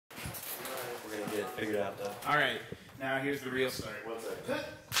figured out though. All right, now here's the real story. One second.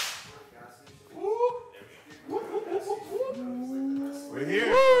 We're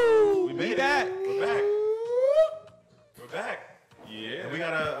here. Woo! We made it. back. We're back. We're back. Yeah. And we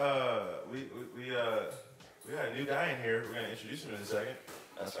got a new guy in here. We're gonna introduce him in a second.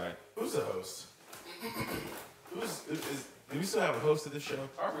 That's right. Who's the host? Do we still have a host of this show?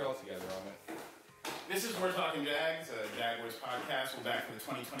 Are we all together on it? This is We're Talking Jags, a Jaguars podcast. We're back for the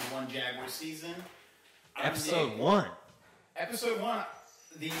 2021 Jaguars season. Episode 1. Episode 1.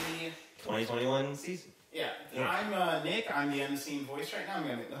 The 2021 season. Yeah. I'm Nick. I'm the unseen voice right now.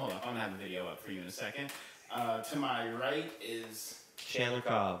 Hold up. I'm gonna have the video up for you in a second. To my right is Chandler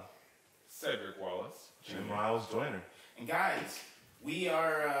Cobb. Cedric Wallace. Jim Miles Joyner. And guys, we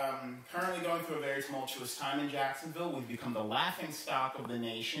are currently going through a very tumultuous time in Jacksonville. We've become the laughing stock of the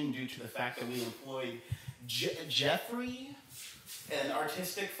nation due to the fact that we employed Jeffrey, an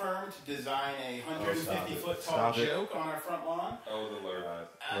artistic firm, to design a 150-foot tall joke on our front lawn. Oh, the Lord.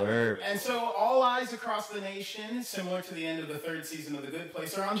 Word. And so all eyes across the nation, similar to the end of the third season of The Good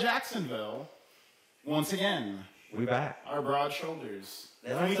Place, are on Jacksonville. Once again, We back. our broad shoulders. They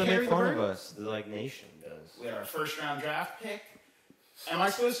Can like we to carry make the fun burden? of us. The nation does. We had our first-round draft pick. Am I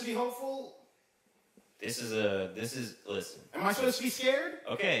supposed to be hopeful? Listen. Am I supposed to be scared?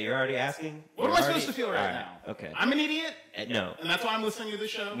 Okay, you're already asking? What am I supposed to feel right Alright, now? Okay. I'm an idiot, No. and that's why I'm listening to the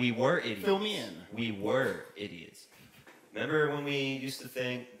show. We were idiots. Fill me in. We were idiots. Remember when we used to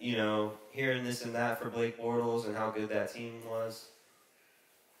think, hearing this and that for Blake Bortles and how good that team was?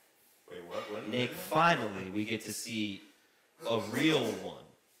 Wait, what? Nick, finally we get to see a real one.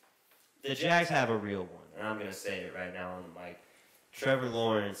 The Jags have a real one, and I'm going to say it right now on the mic. Trevor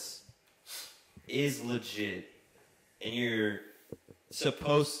Lawrence is legit, and you're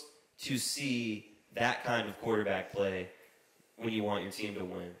supposed to see that kind of quarterback play when you want your team to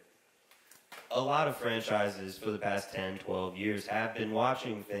win. A lot of franchises for the past 10, 12 years have been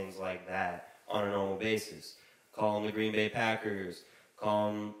watching things like that on a normal basis. Call them the Green Bay Packers,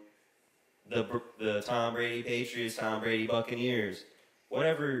 call them the Tom Brady Patriots, Tom Brady Buccaneers.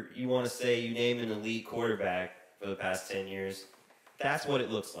 Whatever you want to say, you name an elite quarterback for the past 10 years, that's what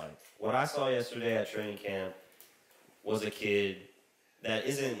it looks like. What I saw yesterday at training camp was a kid that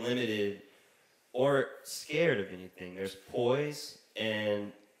isn't limited or scared of anything. There's poise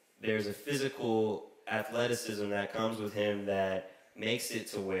and there's a physical athleticism that comes with him that makes it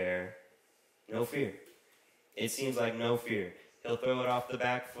to where no fear. It seems like no fear. He'll throw it off the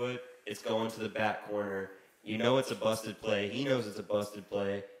back foot. It's going to the back corner. You know it's a busted play. He knows it's a busted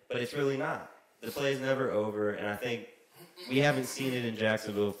play, but it's really not. The play's never over, and I think we haven't seen it in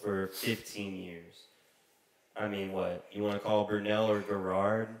Jacksonville for 15 years. I mean, what? You want to call Burnell or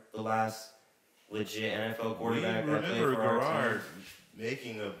Garrard the last legit NFL quarterback We that played remember for our Garrard team?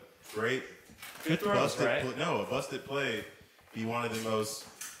 making a great Good throws, right? a busted play. Be one of the most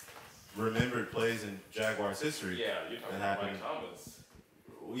remembered plays in Jaguars history. Yeah, you're talking That about happened. Mike Thomas.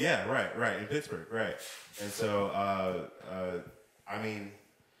 Yeah, right, in Pittsburgh, right. And so, I mean,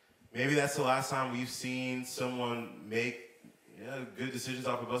 maybe that's the last time we've seen someone make good decisions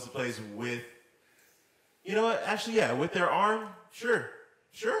off of busted plays with, with their arm, sure.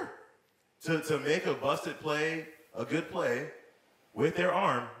 To make a busted play, a good play, with their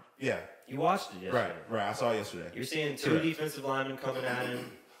arm, yeah. You watched it yesterday. Right, I saw it yesterday. You're seeing two Correct. defensive linemen coming at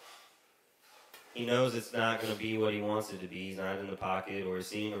him. He knows it's not going to be what he wants it to be. He's not in the pocket or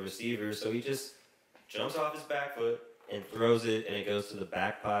seeing a receiver, so he just jumps off his back foot and throws it, and it goes to the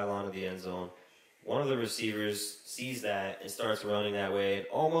back pylon of the end zone. One of the receivers sees that and starts running that way and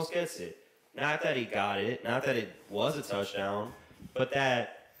almost gets it. Not that he got it, not that it was a touchdown, but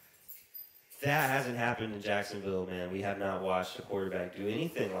that hasn't happened in Jacksonville, man. We have not watched a quarterback do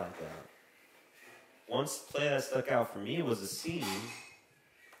anything like that. One play that stuck out for me was a seam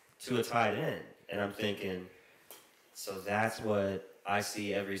to a tight end. And I'm thinking, so that's what I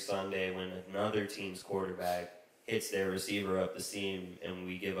see every Sunday when another team's quarterback hits their receiver up the seam and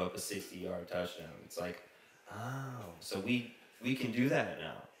we give up a 60-yard touchdown. It's like, oh, so we can do that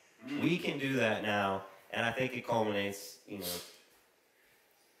now. We can do that now. And I think it culminates,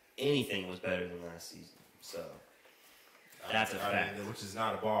 anything was better than last season. So that's a fact. Which is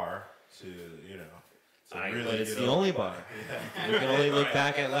not a bar to, But it's the only bar. Yeah. You can only look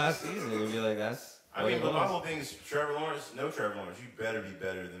back at last season and be like, that's I what mean, it but my was. whole thing is Trevor Lawrence, no Trevor Lawrence. You better be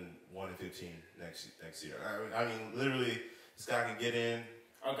better than 1-15 next year. I mean, literally, this guy can get in.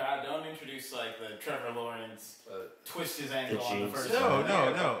 Oh, God, don't introduce, the Trevor Lawrence twist his ankle The on the jinx. first No. one.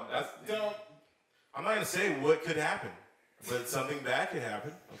 Don't. I'm not gonna say what could happen, but something bad could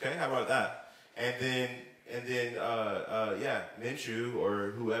happen. Okay, how about that? And then, Minshew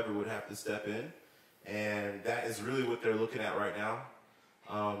or whoever would have to step in And that is really what they're looking at right now,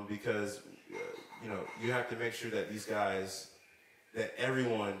 because you have to make sure that these guys, that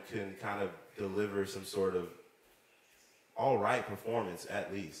everyone can kind of deliver some sort of all right performance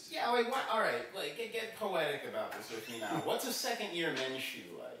at least. Yeah, like what? All right, like get poetic about this with me now. What's a second-year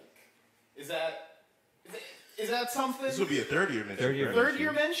Minshew like? Is that something? This will be a third-year Minshew.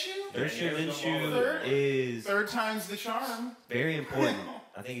 Third-year Minshew? Third-year Minshew is third time's the charm. very important.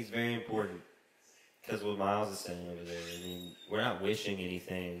 I think he's very important because what Miles is saying over there. I mean, we're not wishing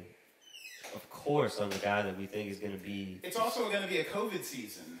anything, of course, on the guy that we think is going to be. It's also going to be a COVID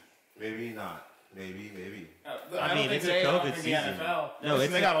season. Maybe not. Maybe. I mean, it's a COVID season. No,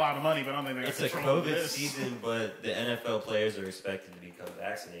 they got a lot of money, but I don't think they got it's a COVID season, but the NFL players are expected to become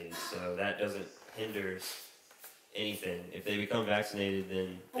vaccinated, so that doesn't hinder anything. If they become vaccinated,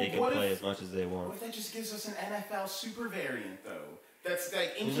 then they can play as much as they want. What if that just gives us an NFL super variant, though? That's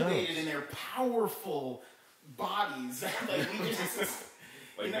like incubated in their powerful bodies. Like we just.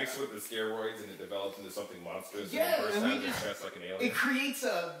 Mixed with the steroids and it develops into something monstrous. Yeah, and we just like an alien. It creates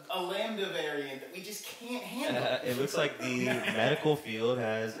a lambda variant that we just can't handle. It looks like the medical field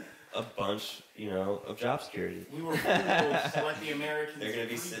has a bunch, of job security. We were fools like the Americans. They're going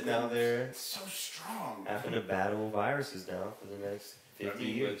to be sitting out there so strong, having to battle viruses now for the next 50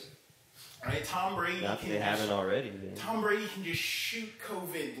 years. Right, Tom Brady. Not that they haven't already. Man. Tom Brady can just shoot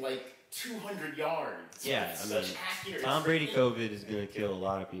COVID like 200 yards. Yeah, such accuracy. Tom Brady COVID is going to kill a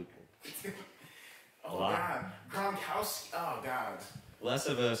lot of people. God. Gronkowski. Oh, God. Less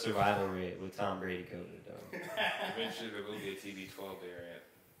of a survival rate with Tom Brady COVID, though. Eventually there will be a TB12 variant.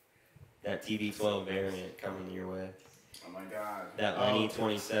 That TB12 variant coming your way. Oh, my God. That Lenny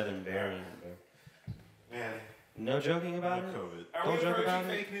 27 variant, bro. Man. No joking about it? COVID. Don't joke about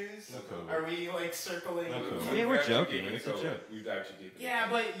fake news? No COVID. Are we circling? No COVID. I mean, we're joking. It's a joke. We've actually deep. Yeah,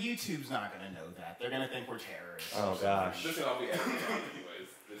 but YouTube's not going to know that. They're going to think we're terrorists. Oh, gosh. This will all be edited out anyways.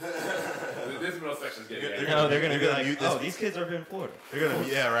 This middle section's getting edited. No, they're going to be like, this. these kids are in Florida. They're going to,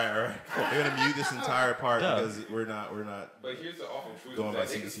 right. They're going to mute this entire part because we're not. But here's the awful truth: going by that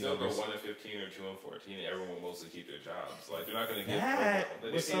they can CDC still go numbers. 1-15 or 2-14, and everyone will mostly keep their jobs. Like they're not going to give. That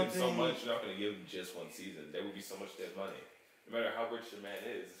They was pay them so something- much, you're not going to give them just one season. There will be so much dead money. No matter how rich the man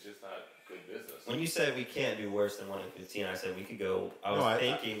is, it's just not good business. When you said we can't do worse than 1-15, I said we could go. I was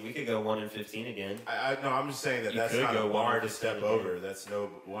thinking we could go 1-15 again. No, I'm just saying that You that's could not go a bar 1-15 to step again. over. That's no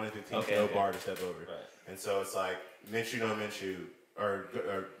 1-15. Okay, no okay. bar to step over. Right. And so it's like Minshew, no Minshew, or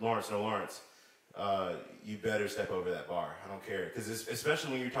Lawrence, no Lawrence. You better step over that bar. I don't care because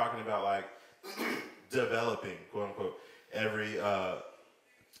especially when you're talking about like developing, quote unquote, every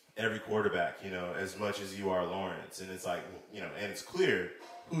quarterback, as much as you are Lawrence. And it's like, and it's clear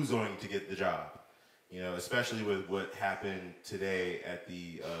who's going to get the job, especially with what happened today at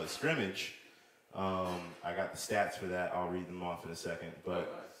the scrimmage. I got the stats for that. I'll read them off in a second.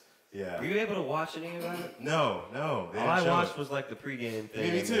 But, yeah. Were you able to watch any of that? No. All I watched was like the pregame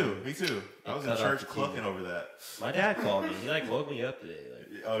thing. Me too. I was in cut church off the clucking TV. over that. My dad called me. He woke me up today.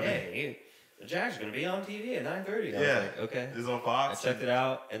 Like, Oh, hey, the Jags are going to be on TV at 9:30. I was Yeah. like, okay. It was on I Fox. checked it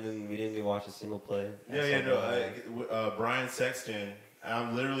out, and then we didn't even watch a single play. Brian Sexton,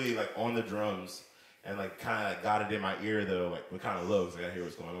 I'm literally like on the drums and like kind of got it in my ear though, like we're kind of low because I gotta hear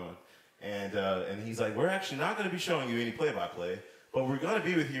what's going on. And he's like, we're actually not going to be showing you any play-by-play, but we're going to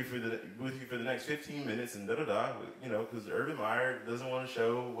be with you for the next 15 minutes and because Urban Meyer doesn't want to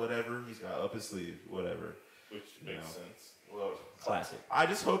show whatever he's got up his sleeve, whatever. Which makes sense. Well, Classic. I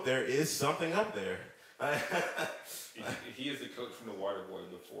just hope there is something up there. He is the coach from the Water Boy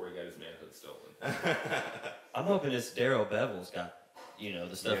before he got his manhood stolen. I'm hoping this Darryl Bevel's got,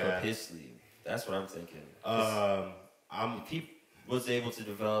 the stuff up his sleeve. That's what I'm thinking. If he was able to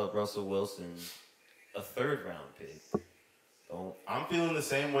develop Russell Wilson, a third-round pick. I'm feeling the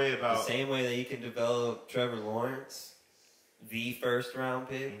same way about The same way that you can develop Trevor Lawrence, the first-round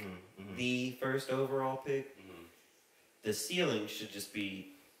pick, the first overall pick. The ceiling should just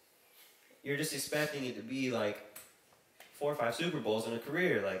be, you're just expecting it to be like 4 or 5 Super Bowls in a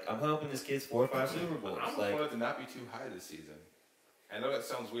career. Like, I'm hoping this kid's 4 or 5 Super Bowls. I'm hoping it to not be too high this season. I know that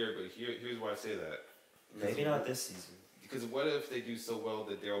sounds weird, but here's why I say that. Maybe not this season. Because what if they do so well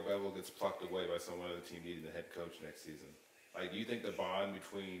that Darryl Bevel gets plucked away by someone on the team needing the head coach next season? Like, do you think the bond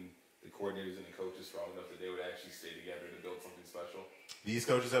between the coordinators and the coaches is strong enough that they would actually stay together to build something special? these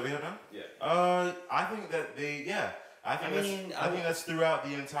coaches that we have now. Yeah. I think that I think that's throughout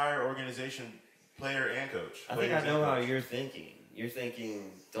the entire organization, player and coach. I think I know how you're thinking. You're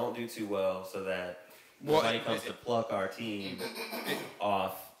thinking, don't do too well so that nobody comes to pluck our team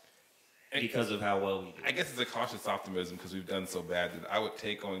off because of how well we do. I guess it's a cautious optimism because we've done so bad that I would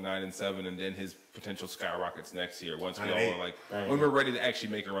take going 9-7 and then his potential skyrockets next year once we all are like when we're ready to actually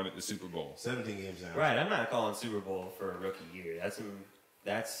make a run at the Super Bowl. 17 games now. Right, I'm not calling Super Bowl for a rookie year.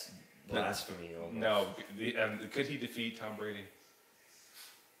 That's blasphemy. No, could he defeat Tom Brady?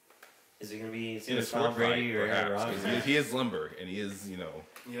 Is it going to be In a Tom Brady or Aaron perhaps, 'cause Rodgers? he is limber and he is, you know.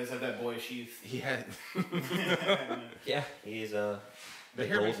 He does have that boyish youth. He had Yeah, he is the hair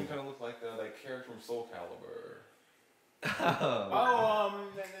golden. makes him kind of look like that character from Soul Calibur. Oh,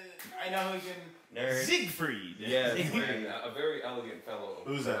 I know who can. Nerd. Siegfried. Yes, and a very elegant fellow.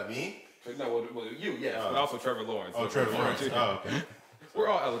 Who's that? Me? No, well, you, yes, but also Trevor Lawrence. Oh, Trevor Lawrence. Oh, okay. We're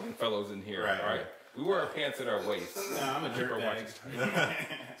all elegant fellows in here, Right, all right? We wear our pants at our waist. No, I'm a dirtbag.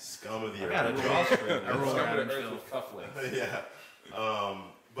 Scum of the I earth. got a drawstring. I roll Scum around of the and earth chill. with cufflinks. Yeah.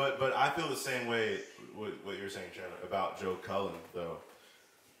 But I feel the same way with what you're saying, Chandler, about Joe Cullen, though.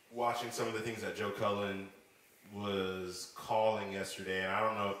 Watching some of the things that Joe Cullen was calling yesterday, and I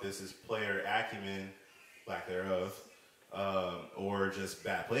don't know if this is player acumen, lack thereof, or just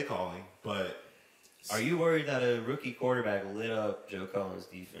bad play calling, but... Are you worried that a rookie quarterback lit up Joe Cullen's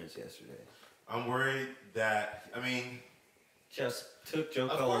defense yesterday? I'm worried that, I mean... Just took Joe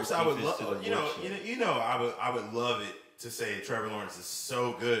Of Cullen's course, I would defense to the woodshed. I would love it to say Trevor Lawrence is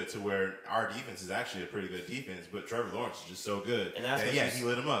so good to where our defense is actually a pretty good defense, but Trevor Lawrence is just so good. And that's what he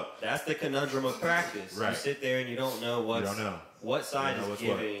lit him up. That's the conundrum of practice. Right. You sit there and you don't know what side You don't know is what's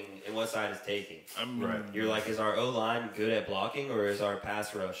giving and what side is taking. Right. You're like, is our O-line good at blocking or is our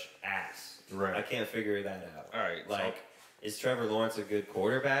pass rush ass? Right. I can't figure that out. All right, Like, is Trevor Lawrence a good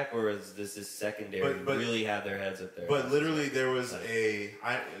quarterback or is this secondary But- really have their heads up there? But literally, there was and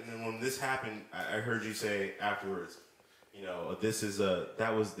then when this happened, I heard you say afterwards, you know,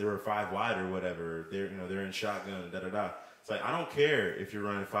 they were 5 wide or whatever. They're in shotgun, da da da. It's like, I don't care if you're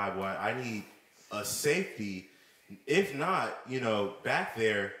running 5 wide. I need a safety, if not, back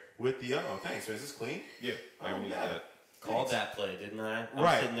there with the thanks, man. Is this clean? Yeah, I need that. Called that play, didn't I? I'm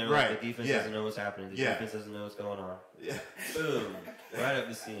Right, sitting there right, like the defense yeah. doesn't know what's happening. The Yeah. defense doesn't know what's going on. Yeah. Boom. Right up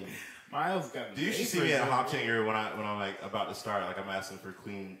the seam. Miles got. Do you usually see me at a hop tinger when I'm like about to start? Like I'm asking for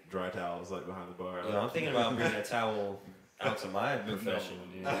clean dry towels like behind the bar. I'm thinking about bringing a towel out to my profession,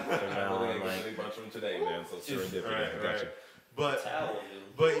 dude. From now on, I like, got a bunch of them today, man. So serendipity. Right, I got you. But towel,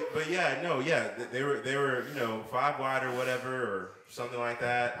 but yeah, they were 5 wide or whatever or something like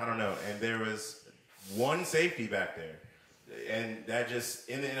that. I don't know. And there was one safety back there. And that just,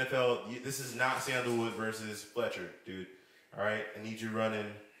 in the NFL, this is not Sandalwood versus Fletcher, dude. All right? I need you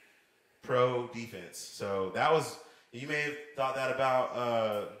running pro defense. So that was, you may have thought that about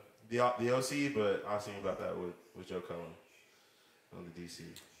the OC, but I was thinking about that with Joe Cullen on the DC.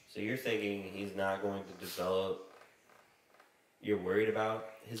 So you're thinking he's not going to develop, you're worried about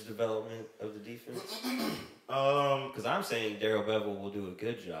his development of the defense? Because I'm saying Darrell Bevel will do a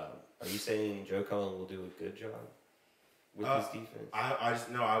good job. Are you saying Joe Cullen will do a good job with his defense? I just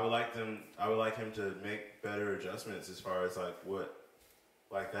no. I would like him to make better adjustments as far as like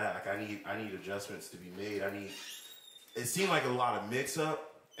that. Like I need adjustments to be made. It seemed like a lot of mix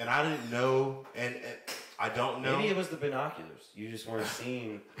up, and I didn't know, and I don't know. Maybe it was the binoculars. You just weren't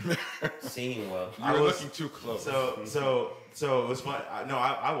seeing well. You were looking too close. So it was fun.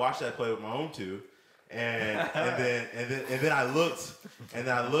 I watched that play with my own two, and then I looked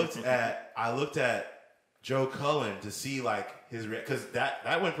at Joe Cullen to see like his because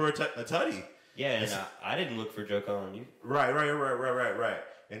that went for a tutty. Yeah, and I didn't look for Joe Cullen. Right.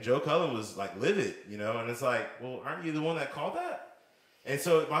 And Joe Cullen was like livid, and it's like, well, aren't you the one that called that? And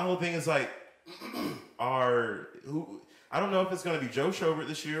so my whole thing is like, I don't know if it's going to be Joe Schobert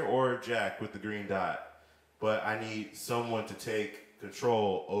this year or Jack with the green dot, but I need someone to take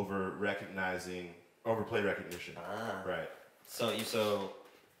control over play recognition. Right. So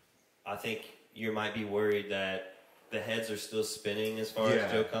I think you might be worried that the heads are still spinning as far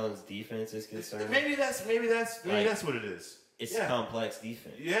as Joe Cullen's defense is concerned. Maybe that's what it is. It's complex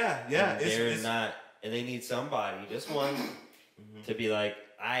defense. Yeah. And they need somebody, just one, to be like,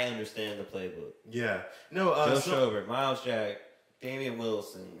 I understand the playbook. Yeah. No. Joe Schobert, Miles Jack, Damian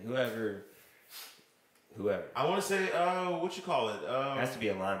Wilson, whoever. I want to say, what you call it? Has to be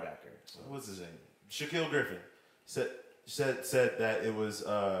a linebacker. So. What's his name? Shaquille Griffin said that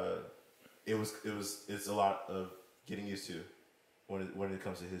it's a lot of getting used to when it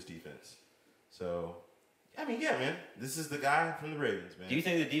comes to his defense. So, I mean, yeah, man, this is the guy from the Ravens, man. Do you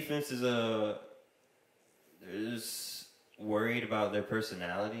think the defense is worried about their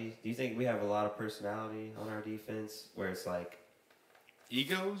personality? Do you think we have a lot of personality on our defense where it's like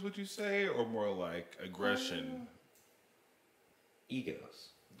Egos, would you say, or more like aggression? Egos.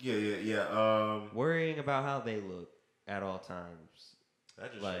 Yeah. Worrying about how they look at all times.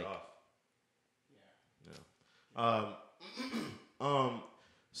 That just like, shut off. Yeah.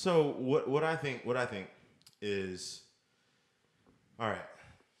 So what I think is, all right.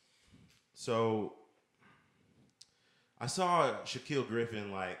 So I saw Shaquille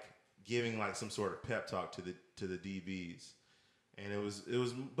Griffin giving some sort of pep talk to the DBs, and it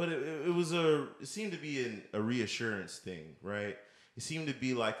seemed to be a reassurance thing, right? It seemed to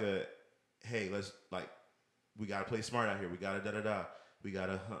be hey, we gotta play smart out here. We gotta da. We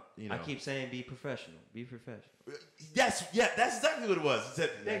gotta, I keep saying be professional. Be professional. That's exactly what it was. He said,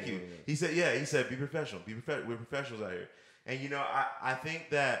 thank you. He said, be professional. We're professionals out here. And, I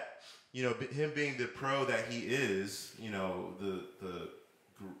think that, him being the pro that he is, he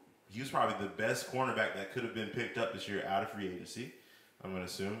was probably the best cornerback that could have been picked up this year out of free agency, I'm going to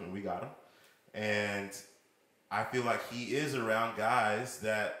assume, and we got him. And I feel like he is around guys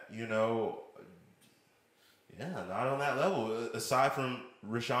that, not on that level. Aside from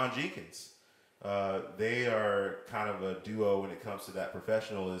Rashawn Jenkins, they are kind of a duo when it comes to that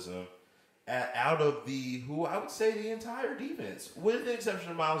professionalism. Out of who I would say the entire defense, with the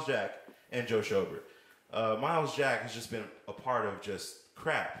exception of Miles Jack and Joe Schobert. Miles Jack has just been a part of just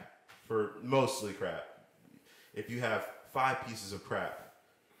crap, for mostly crap. If you have 5 pieces of crap,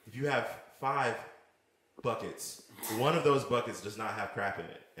 if you have 5 buckets, one of those buckets does not have crap in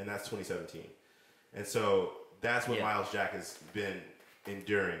it, and that's 2017. And so that's what Miles Jack has been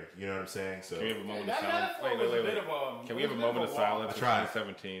enduring. You know what I'm saying? So can we have a moment of silence? Wait. Can we have a moment of silence for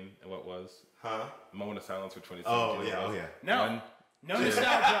 2017 and what was? Huh? A moment of silence for 2017. Oh yeah. No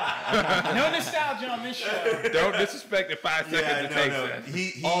nostalgia. No nostalgia on this show. Don't disrespect the 5 seconds it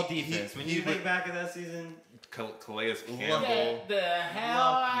takes. All defense. When you think back at that season, Calais Campbell. Get the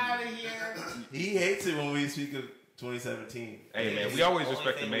hell out of here. He hates it when we speak of 2017. Hey man, we always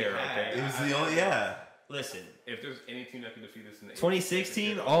respect the mayor. Okay. It was the only Listen, if there's any team that can defeat us in the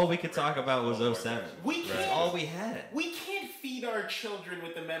 2016, all we could talk about was 07. That's all we had. We can't feed our children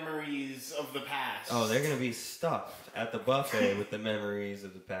with the memories of the past. Oh, they're going to be stuffed at the buffet with the memories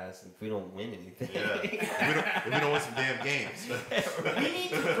of the past if we don't win anything. Yeah. if we don't win some damn games. We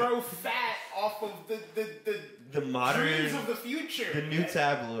need to grow fat off of the modern dreams of the future. The new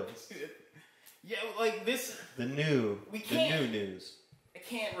tabloids. Yeah, like this. The new news. I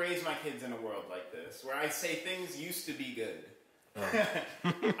can't raise my kids in a world like this where I say things used to be good. Oh.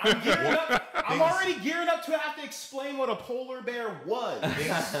 I'm already gearing up to have to explain what a polar bear was.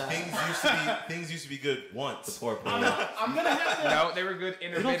 Things used to be good once. The poor I'm gonna have to. No, they were good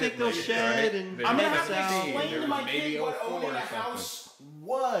intermittently. You don't think they'll shed and I'm gonna have out. to explain to my kid what owning a house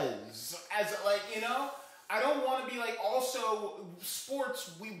was. As I don't want to be also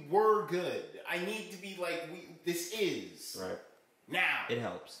sports. We were good. I need to be this is right now. It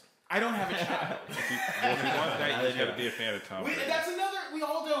helps. I don't have a child. Well, if you want that, you just got to be a fan of Tom Brady. That's another. We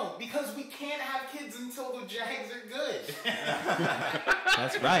all don't because we can't have kids until the Jags are good.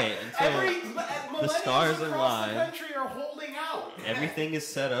 That's right. Until the stars across align, the country are holding out. Everything is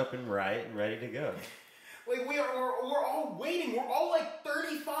set up and right and ready to go. We're all waiting. We're all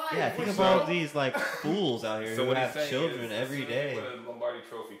 35. Yeah, think of all these fools out here who have children every day. When the Lombardi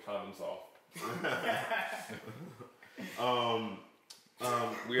Trophy comes off.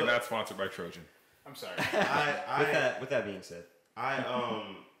 We are not sponsored by Trojan. I'm sorry. With that being said, I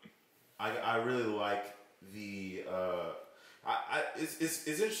really like the. It's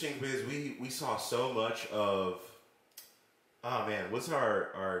interesting because we saw so much of. Oh man, what's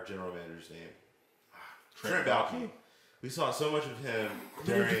our general manager's name? Trent Baalke. We saw so much of him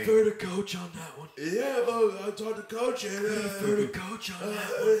during. Defer to coach on that one. Yeah, I talked to coach. Defer to coach on that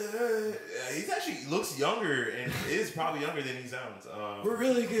one. He actually looks younger and is probably younger than he sounds. We're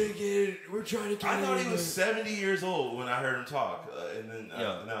really gonna get it. We're trying to get I thought he was 70 years old when I heard him talk, and then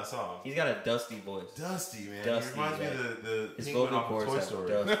I saw him. He's got a dusty voice. Dusty, man. Dusty, he reminds me of the his penguin vocal off of cords Toy have Story.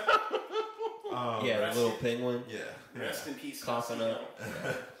 dust. The little penguin. Yeah. Rest in peace. Coughing up.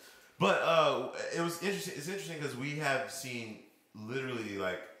 But it was interesting. It's interesting because we have seen literally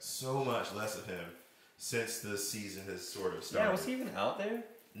so much less of him since the season has sort of started. Yeah, was he even out there?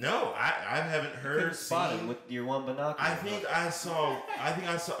 No, I haven't heard. Spot him with your one binocular. I saw,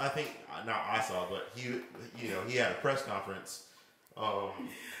 but he had a press conference.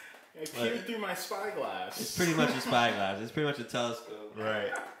 It peered through my spyglass. It's pretty much a spyglass. It's pretty much a telescope.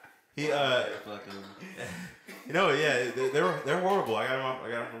 Right. He fucking. they're horrible. I got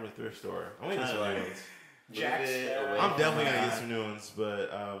them from a thrift store. I'm gonna get some new ones. I'm definitely gonna get some new ones,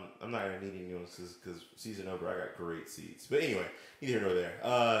 but I'm not gonna need any new ones because season over. I got great seats. But anyway, neither here nor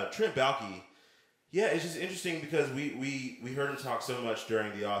there. Trent Baalke, Yeah, it's just interesting because we heard him talk so much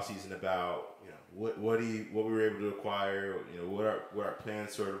during the offseason about, you know, what we were able to acquire, you know, what our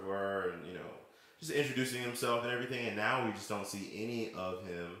plans sort of were, and, you know, just introducing himself and everything, and now we just don't see any of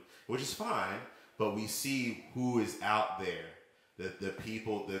him, which is fine, but we see who is out there, the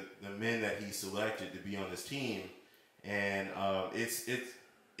people, the men that he selected to be on this team, and it's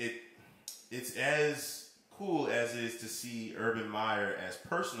as cool as it is to see Urban Meyer as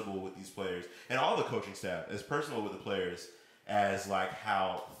personable with these players, and all the coaching staff as personal with the players as like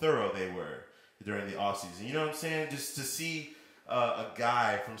how thorough they were during the offseason. You know what I'm saying? Just to see a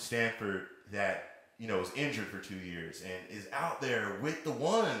guy from Stanford that, you know, was injured for 2 years and is out there with the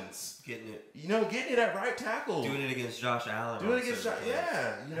ones. Getting it. You know, getting it at right tackle. Doing it against Josh Allen. Doing it against Josh,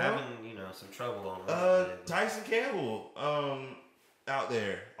 yeah. You know? Having, you know, some trouble on that. Tyson Campbell out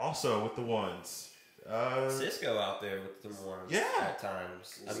there also with the ones. Cisco out there with the ones at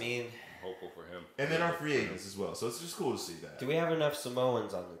times. I mean, hopeful for him. And then our free agents as well. So it's just cool to see that. Do we have enough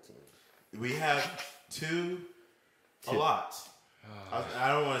Samoans on the team? We have two. A lot. I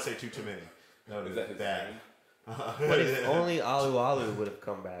don't want to say too many. No, is that his bad. But if only Alu would have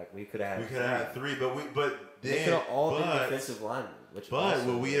come back, we could have had three. But they could have all been defensive linemen. But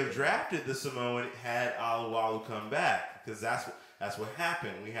would we have drafted the Samoan had Alu come back? Because that's what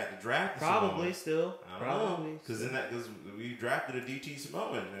happened. We had to draft the Probably Samoan. still. Probably. Because we drafted a DT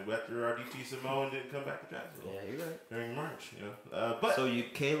Samoan, and after our DT Samoan didn't come back to Jacksonville. Yeah, you're right. During March, you know. But so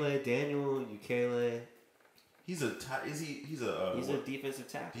Daniel Ukele. He's a defensive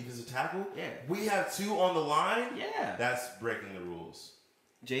tackle. Defensive tackle? Yeah. We have two on the line? Yeah. That's breaking the rules.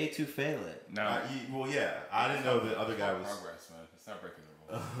 J. Tufele. No. I didn't know the other guy was. Progress, man. It's not breaking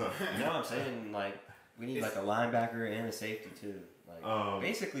the rules. You know what I'm saying? Like, we need like a linebacker and a safety too. Like,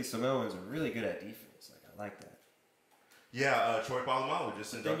 basically, Samoans are really good at defense. Like, I like that. Yeah, Troy Polamalu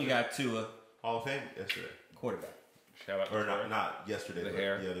just inducted. Then you got Tua. Hall of Fame yesterday. Quarterback. Shout out or not yesterday, the but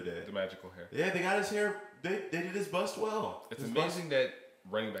hair, the other day. The magical hair. Yeah, they got his hair. They did his bust well. It's amazing that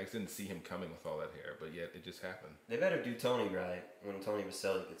running backs didn't see him coming with all that hair, but yet it just happened. They better do Tony right when Tony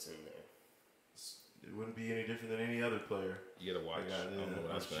Vaselli gets in there. It wouldn't be any different than any other player. You gotta watch. I don't know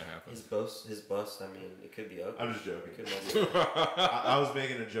what's gonna happen. His bust. I mean, it could be ugly. I'm just joking. It could I was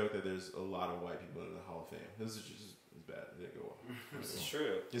making a joke that there's a lot of white people in the Hall of Fame. This is just bad. It didn't go well. This is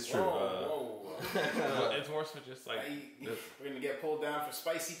true. It's true. Whoa. Well, it's more so just like we're gonna get pulled down for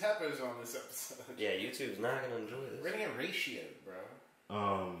spicy peppers on this episode. Yeah, YouTube's not gonna enjoy this. We're gonna get ratioed, bro.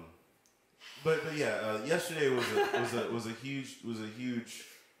 But yeah, yesterday was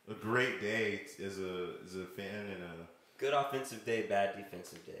a great day as a fan and a good offensive day, bad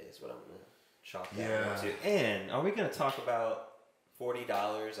defensive day is what I'm gonna chalk that Yeah. up to. And are we gonna talk about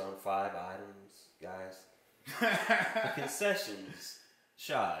 $40 on 5 items, guys? The concessions,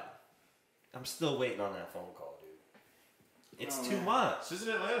 Shad. I'm still waiting on that phone call, dude. It's too much. This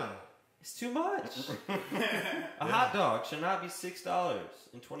isn't Atlanta. It's too much. A hot dog should not be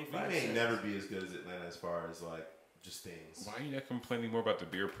 $6.25. We may never be as good as Atlanta as far as like just things. why are you not complaining more about the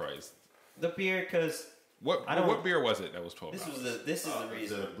beer price? The beer, because What beer was it that was $12? this is the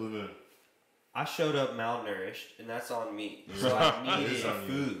reason. The Blue Moon. I showed up malnourished, and that's on me. So I needed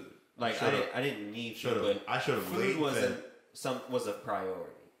food. Like I didn't need food, but I showed up food late. was a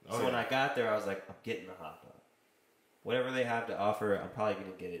priority. Oh, So when I got there, I was like, I'm getting a hot dog. Whatever they have to offer, I'm probably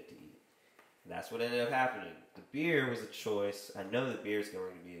gonna get it to eat. And that's what ended up happening. The beer was a choice. I know the beer is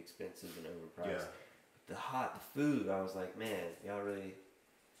going to be expensive and overpriced. Yeah. But the food, I was like, man, y'all really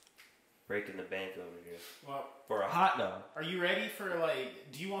breaking the bank over here. Well, For a hot dog. are you ready for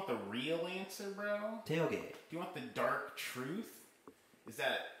do you want the real answer, bro? Tailgate. Do you want the dark truth? Is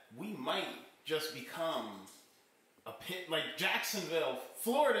that we might just become a pit, like Jacksonville,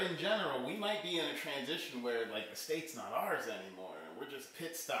 Florida in general, we might be in a transition where like the state's not ours anymore. We're just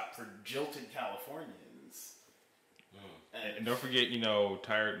pit stop for jilted Californians. And don't forget,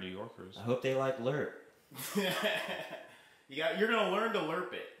 tired New Yorkers. I hope they like Lurp. You're gonna learn to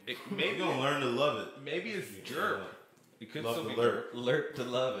lerp it. Maybe you're gonna learn to love it. Maybe it's jerk. It could Love still the be Lurp. jerk. Lurp to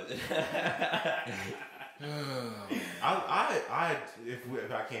love it. If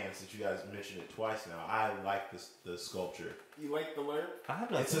I can, since you guys mentioned it twice now, I like the sculpture. You like the lerp? I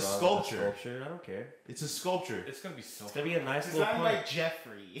have nothing It's a wrong with sculpture. the sculpture. I don't care. It's a sculpture. It's gonna be so. It's gonna be a nice little Designed punch. by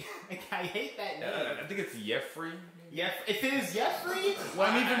Jeffrey. I hate that name. I think it's Jeffrey. Yeah, if it is Jeffrey, well,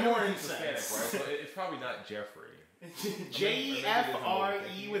 I'm even more Hispanic, incensed. right? But it's probably not Jeffrey.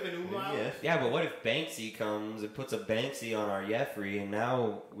 Jeffre with an umlaut. Yeah, but what if Banksy comes and puts a Banksy on our Jeffrey, and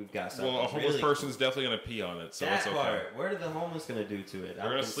now we've got something? Well, a homeless really person's definitely gonna pee on it, so that it's okay. part. What are the homeless gonna do to it? They're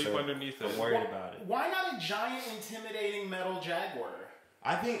gonna sleep underneath it. I'm worried about it. Why not a giant, intimidating metal Jaguar?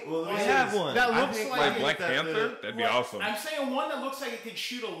 I think. Well, We have one. That I looks think- like I Like think Black that Panther? That'd be awesome. I'm saying one that looks like it could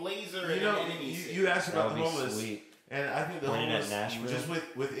shoot a laser at You know, an enemy. you asked That about would the be homeless, sweet. and I think the Pointing at homeless, Nashville. just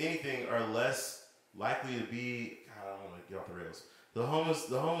with anything, are less likely to be. God, I don't want to get off the rails. The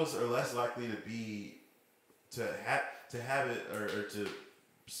homeless are less likely to be to have it or to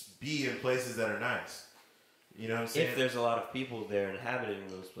be in places that are nice. You know what I'm saying? If there's a lot of people there inhabiting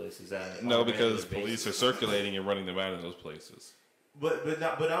those places, No, because police are circulating and running them out of those places. But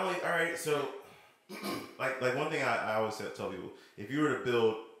not only. All right, so like one thing I always tell people: if you were to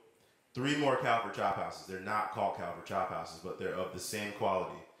build 3 more Calvert Chop Houses, they're not called Calvert Chop Houses, but they're of the same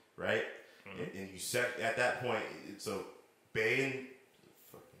quality, right? Mm-hmm. And you set at that point. So Bay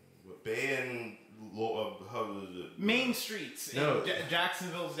and Main streets No. in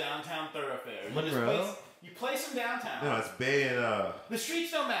Jacksonville's downtown thoroughfare. Monroe? You place them downtown. No, it's Bay and The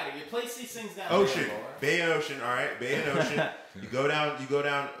streets don't matter. You place these things downtown. Ocean. Bay and Ocean. All right, Bay and Ocean. You go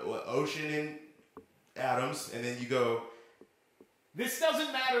down Ocean and Adams, and then you go. This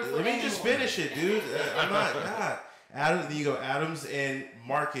doesn't matter for Let me anyone. just finish it, dude. I'm not. God. Adams. Then you go Adams and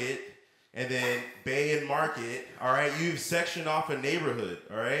Market, and then Bay and Market. All right, you've sectioned off a neighborhood.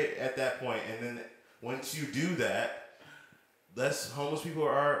 All right, at that point, and then once you do that, less homeless people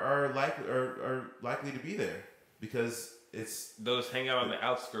are likely to be there because it's. Those hang out on the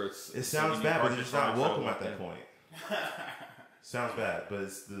outskirts. It sounds bad, but they're just not welcome at that point. Sounds bad, but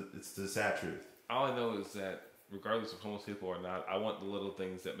it's the sad truth. All I know is that regardless of homeless people or not, I want the little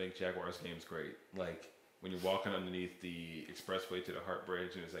things that make Jaguars games great. Like when you're walking underneath the expressway to the Hart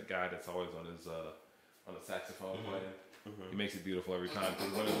Bridge, and there's that guy that's always on his on the saxophone playing. He makes it beautiful every time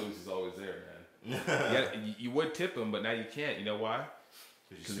because win or lose, he's always there, man. Yeah, you would tip him, but now you can't. You know why?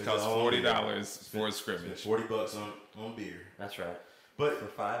 Because it costs $40 for a scrimmage. $40 on beer. That's right. But For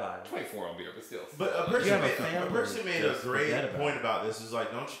 5 items. 24 on beer, but still. But a You have a person family, made a just great forget about point it. about this. Is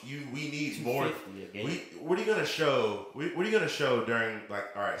like, don't you? We need more. 250 a game. What are you gonna show? What are you gonna show during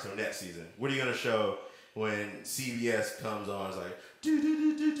all right? So next season, what are you gonna show when CBS comes on? It's like,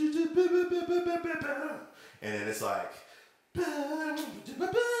 and then it's like, you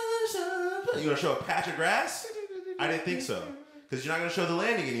gonna show a patch of grass? I didn't think so, because you're not gonna show the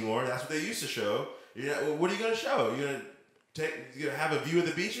landing anymore. That's what they used to show. What are you gonna show? You're gonna have a view of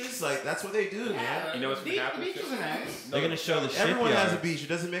the beaches? Like that's what they do, man. You know what's the gonna happen? beaches are nice. They're going to show the shipyard. Everyone has a beach. It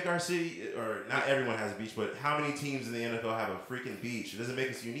doesn't make our city, or not everyone has a beach, but how many teams in the NFL have a freaking beach? It doesn't make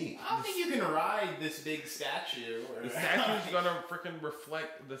us unique. I don't think you can ride this big statue. The statue's gonna freaking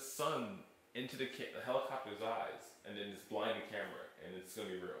reflect the sun into the helicopter's eyes, and then it's blind the camera, and it's gonna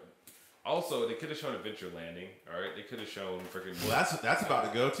be ruined. Also, they could have shown Adventure Landing. All right, they could have shown freaking. Well, that's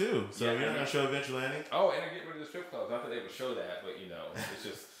about to go too. So Yeah, you're not gonna show Adventure Landing. Oh, and I get rid of the strip clubs. Not that they would show that, but you know, it's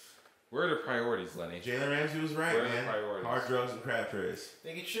just where are the priorities, Lenny? Jalen Ramsey was right, Where are the man. priorities? Hard drugs and crab trays.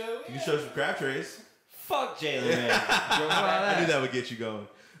 They could show. You can show some crab trays. Fuck Jalen Ramsey. Go I knew that would get you going.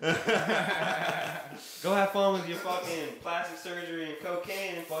 Go have fun with your fucking plastic surgery and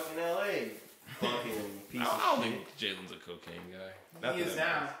cocaine in fucking LA. Fucking piece I of don't shit. think Jalen's a cocaine guy. Not He that is it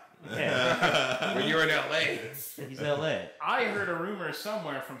now. Yeah, When you're in LA. he's LA. I heard a rumor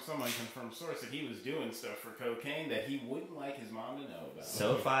somewhere from some unconfirmed source that he was doing stuff for cocaine that he wouldn't like his mom to know about.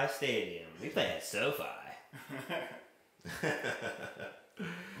 SoFi Stadium. We play at SoFi.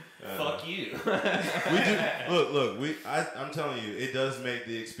 Fuck you. We do. Look. I'm telling you, it does make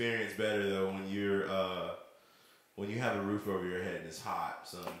the experience better though when you have a roof over your head and it's hot.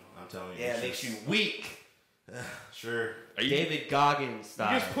 Son, I'm telling you. Yeah, it makes you weak. Sure. David Goggins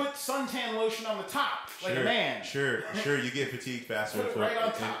style. You just put suntan lotion on the top, like Sure, a man. Sure. You get fatigued faster. Put it right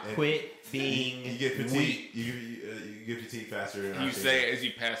on top. Quit being You get fatigued. weak. You get fatigued faster. in our You season. say it as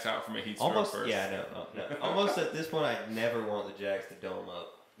you pass out from a heat stroke Almost, first. yeah, no. Almost at this point, I never want the Jags to dome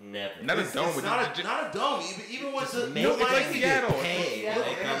up. Never. Not a It's dome. but not you- a dome. Even what the Make no, it Miami like did. Seattle. Pay. Yeah,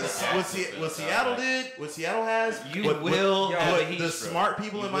 Like, yeah. on the What Seattle did, what Seattle has, You what, will what, have what a heat the stroke. smart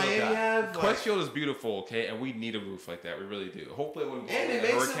people You in will Miami die. have. Like, Quest Field is beautiful, okay, and we need a roof like that. We really do. Hopefully, it wouldn't go and like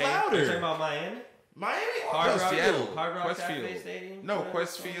it a makes it hurricane. You're talking louder. about Miami? Miami, Hard Rock, Seattle. Hard Rock Quest Cafe Field. Stadium? No, Whatever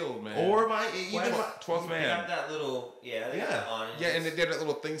Quest it's called. Field, man. or my even my, 12th They man. have that little, they got Yeah. the awning. Yeah, and they did that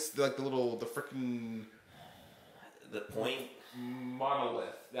little things, like the freaking the point.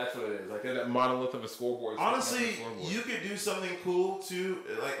 monolith. That's what it is. Like that monolith of a scoreboard. honestly, Scoreboard. you could do something cool too.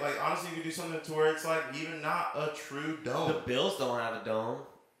 Like honestly, you could do something to where it's like even not a true dome. The Bills don't have a dome.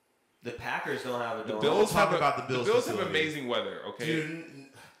 The Packers don't have a The dome. Bills talk have about the Bills have facility. amazing weather. Okay, Dude,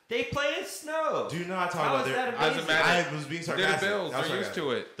 They play in snow. Do not talk How about is their. that amazing? Doesn't matter. I was being They're the sarcastic. Bills. That was They're used sarcastic.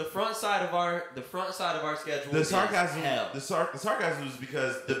 to it. The front side of our schedule. The sarcasm. Is hell. The sarcasm is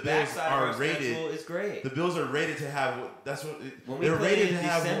because the Bills backside are of our rated. schedule is great. The Bills are rated to have. That's what. When we they're play rated in to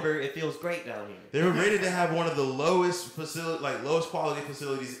have. December, it feels great down here. They were rated to have one of the lowest lowest quality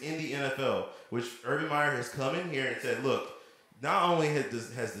facilities in the NFL, which Urban Meyer has come in here and said, look, not only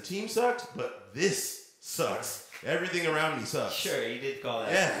has the team sucked, but this sucks. Everything around me sucks. Sure, he did call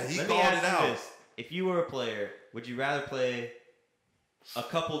that. Yeah, he Let called me ask it you out. this. If you were a player, would you rather play a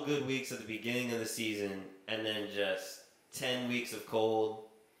couple good weeks at the beginning of the season and then just 10 weeks of cold?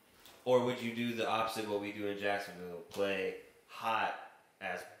 Or would you do the opposite of what we do in Jacksonville, play hot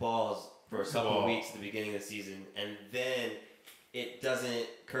as balls for a couple of weeks at the beginning of the season, and then it doesn't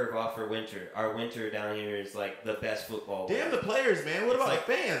curve off for winter? Our winter down here is like the best football. Damn the players, man. What about like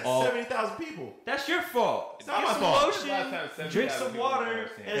the fans? all- 70,000 people. That's your fault. It's not Get my some fault. lotion, drink some water,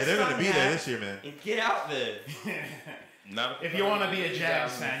 and Yeah, a they're going sun to be there hat, this year, man. and get out there. If you want to be a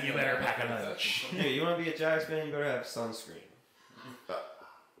Jags fan, you better pack a lunch. Yeah, you want to be a Jags fan, you better have sunscreen.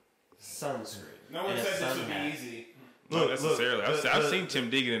 Sunscreen. No one And a said this sun would be hat. easy. Not Look, necessarily. look, I've seen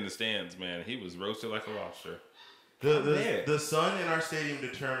Tim Deegan in the stands, man. He was roasted like a lobster. The sun in our stadium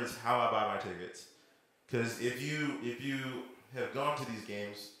determines how I buy my tickets. Because if you have gone to these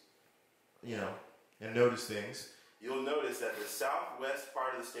games, and noticed things, you'll notice that the southwest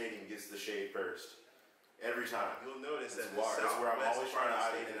part of the stadium gets the shade first. Every time. You'll notice that that's where I'm always trying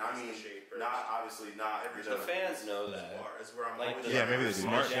to not obviously not every The fans know that. That's where I'm Like always the- yeah, maybe they do.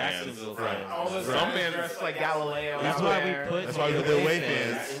 Smart Jacksonville Right. fans. All those Some guys fans- dressed like Galileo. That's out why there. we put That's why we put the away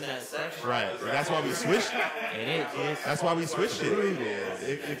fans fans. in that section. Right. And that's why we switched. And it gets That's why we switched it.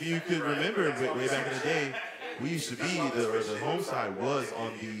 If you could remember way back in the day, we used to be the home side was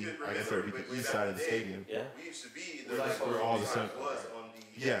on the I guess that would be the east side of the stadium. yeah. We used to be where all the sun was on the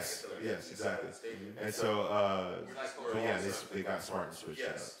yes, exactly. And so but yeah, they got smart and switched it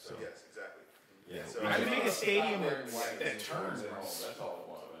up. So yeah. I could make a stadium that turns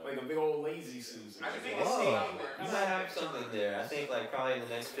like a big old lazy Susan. Whoa. You might have something there. I think like probably in the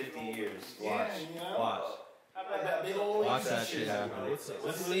next 50 years. Watch. Watch. Like that big old Watch lazy that shit happen. What's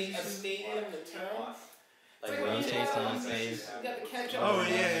a stadium that turns? Like rotates on its face. You got the ketchup. Oh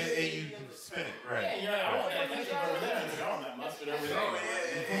yeah, and you spin it, Yeah, right. you're like, I want that ketchup over there. And I want that mustard over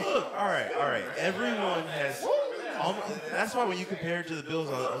there. Look, all right. Everyone has. That's why when you compare it to the Bills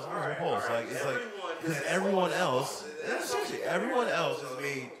as a whole, it's like because everyone else has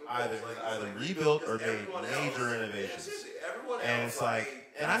made either rebuilt or made major renovations, and it's like,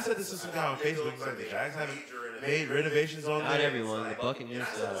 and I said this to some guy on Facebook. He said the Jags haven't made renovations on Not there. everyone. The Buccaneers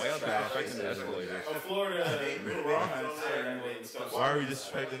Why y'all does. disrespecting the escalators? Florida, Ronald's stuff. Why are we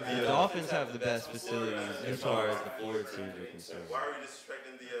disrespecting The Dolphins have the best facilities as far as the Florida teams are concerned. Why are we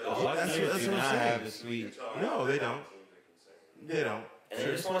disrespecting the? The Buccaneers do not have the suite. No, they don't. They don't. And they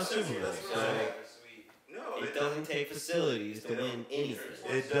just won a Super Bowl. So it doesn't take facilities to win anything.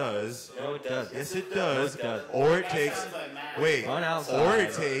 It does. No, it doesn't. Yes, it does. No, it doesn't. Or it takes. Wait. Run outside. Or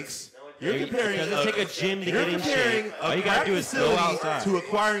it takes. You're comparing. It doesn't take a gym to You're get in comparing shape. a All you gotta do is go facility outside. to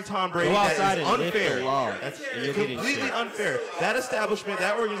acquiring Tom Brady. Go outside that is and lift unfair. the log. That's And you'll get in completely shape. unfair. That establishment,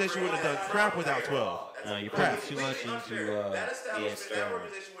 that organization would have done crap without 12. No, you're Crap. putting too much into the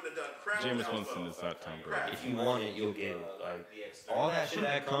experiment. Jameis Winston is not Tom Brady. If you want it, you'll get it. Like all that shit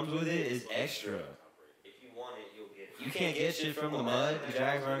that comes with it is extra. If you want it, you'll get it. You can't get shit from the mud. The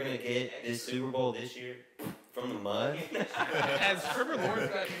Jags aren't gonna get this Super Bowl this year from the mud. Has Trevor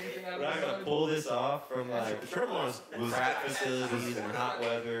Lawrence got anything out We're not of gonna this? pull this off from like Trevor Lawrence was. crap facilities and hot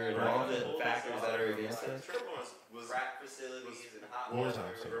weather and all the factors that are against us. Crap facilities and hot One more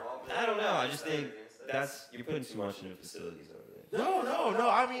time, sir. I don't know. I just think you're putting too much into facilities over there. No.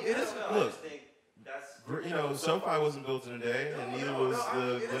 I mean, it is. I Look, just think that's SoFi wasn't built in a day, and neither was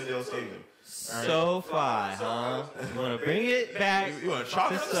the Glendale Stadium. SoFi, huh? You want to bring it back You want to chalk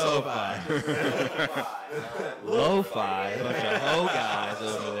to up SoFi? Lo-fi, a bunch of hoe guys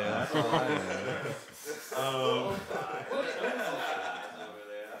over there. That's all I know.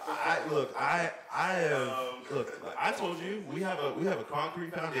 I told you we have a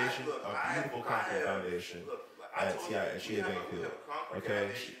concrete foundation, a beautiful concrete foundation at Shea Bankfield. Okay,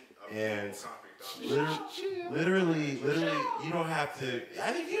 and literally, you don't have to.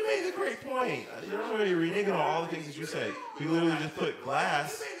 I think you made a great point. You don't really reneging on all the things that you said. We literally just put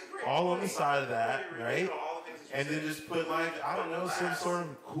glass all on the side of that, right? And then just put like, I don't know, some sort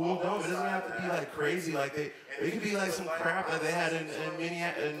of cool dome. It doesn't have to be like crazy. Like it could be like some crap that they had in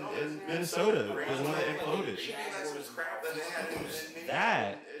Minnesota, the one that imploded.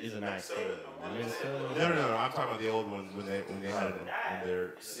 That is a nice stadium. Minnesota. No. I'm talking about the old one when they had it when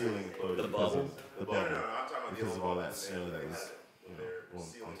their ceiling imploded. The because bubble? of the bubble. No, I'm talking about because of all that snow that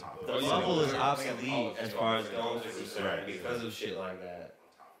was on top of The it. bubble is obsolete as far as domes are concerned because of shit like that.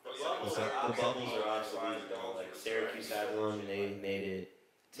 The bubbles are obsolete. Like Syracuse had one, and they made it.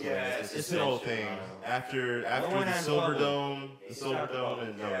 Yeah, it's an old thing. After the Silver Dome,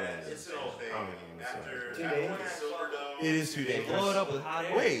 and no, it's an old thing. After the Silver Dome, it is 2 days. Blow it up with hot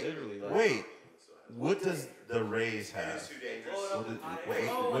air. Wait. What does the Rays have?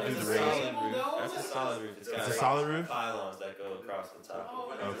 What do the Rays have? That's a solid roof. It's a solid roof? Pylons that go across the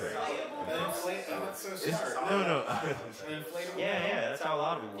top. Okay. No. Yeah, that's how a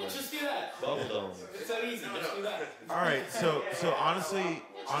lot of them work. Just do that. Bubble domes. It's so easy. Just do that. All right. So honestly,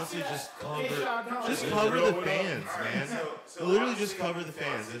 just cover the fans, man. Literally, just cover the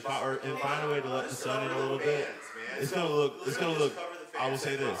fans. If find a way to let the sun in a little bit, it's gonna look. I will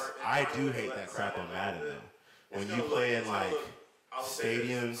say this: I do hate that crap on Madden though. When you play in like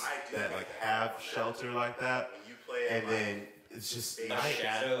stadiums that like have shelter like that, and then it's just night.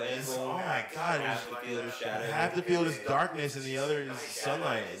 Shadow Oh my god! Half the field is shadow. Half the field is darkness, and the other is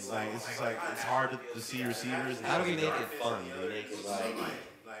sunlight. It's just like it's hard to see receivers. How do we make it fun? Do we make it like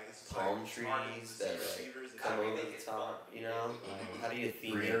palm trees that like come over the top? You know? Like, how do you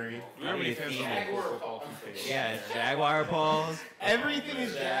theme it? How do you theme it? Yeah, jaguar paws. Everything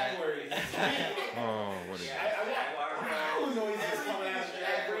is Jaguar. Oh, what is it? How noises coming out of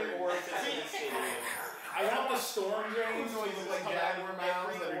Jaguar? I want the storm drains so they look like Jaguar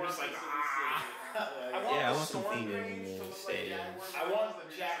mouths that are just like Yeah, I want some theming in the stadium. I want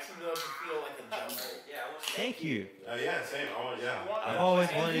Jacksonville to feel like a jungle. Thank you. Yeah, same. Oh yeah. I've always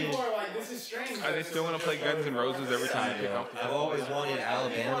And wanted. people are like, this is strange. Are they still going to play Guns N' Roses every time they pick off the I've always wanted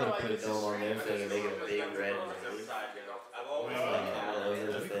Alabama to put a dome on there so they can make it a big red. I've always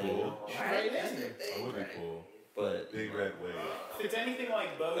wanted That'd be cool. Right in. That would be cool. But Big red wave. If it's anything like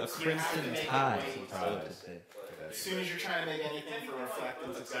a boats, you have to crimson make tide, it so white. to say. As soon as you're trying to make anything for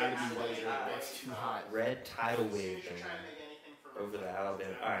reflectance, it's got to be white. It's too hot. Red tidal wave Trying to going make anything for over the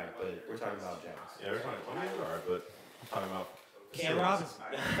Alabama. All right, but we're talking about Jags. Yeah, we're talking. I mean, we are, but I'm talking about Cam Robinson.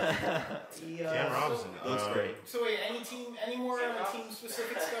 Cam Robinson Looks great. So wait, any more team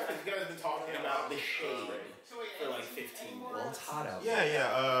specific stuff? Because you guys have been talking about the shade for like 15 Well, minutes. it's hot out.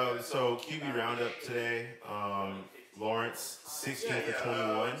 Yeah. So QB roundup today. Lawrence 16 for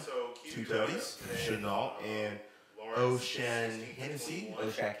 21, 2 tutties. Chenault and Ocean Hennessy.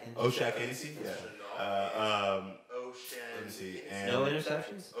 Oshak Hennessy. Yeah. Let me see. And No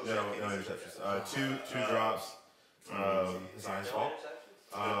interceptions? No interceptions. Two drops. It's not his fault.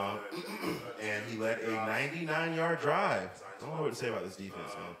 And he led a 99-yard drive. I don't know what to say about this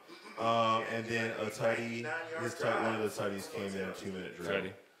defense, man. And then a tutty. One of the tutties came in a 2-minute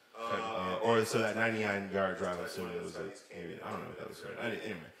drive. Or so that 99-yard drive, I'm assuming it was maybe, I don't know if that was right.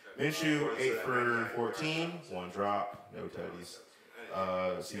 Anyway, Minshew 8 for 14, 1 drop, no tutties.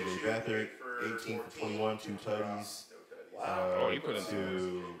 CJ Beathard 18 for 21, 2 tutties. he put in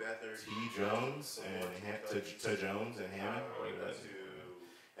to T. Jones and to Jones and Hammond.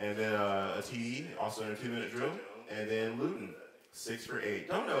 And then a TD, also in a 2-minute drill. And then Luton 6 for 8.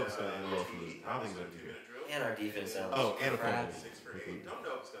 Don't know if it's going to end well for Luton. I don't think it's going to be good. And our defense sounds And a crappy. 6 for 8. Don't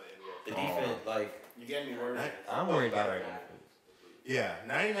know if it's going to end well. The defense, like, You get me worried. I'm worried about our defense. Yeah,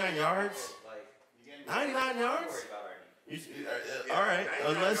 99 yards. 99 yards? All right,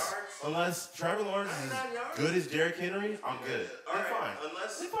 unless Trevor Lawrence is as good as Derrick Henry, I'm good. I'm fine.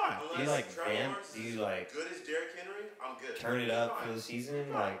 They're fine. Do you like vamp? Do you like Good as Derrick Henry, I'm good. turn it up for the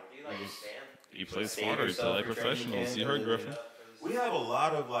season? Like, you just You play save smarter. You play yourself like for training professionals. camp You heard and Griffin. We have a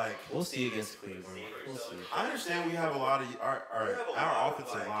lot of like. We'll see against Cleveland. We'll see. I understand we have a lot of our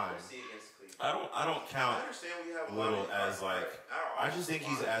offensive line. I don't count Little as like. I just think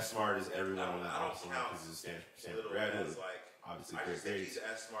he's as smart as everyone on that offensive line because he's Stanford graduate. Obviously, great grades.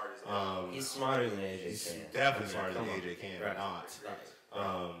 He's smarter than AJ He's Can. definitely smarter than Come on. AJ Can, Right. not.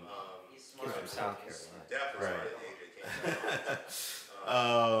 He's from South Carolina.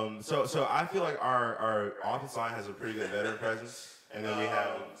 Right. So I feel like our offensive line has a pretty good veteran presence, and then we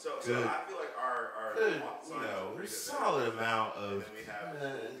have good, solid amount of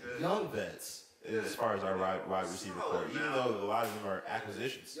young vets as far as our wide receiver core, even though a lot of them are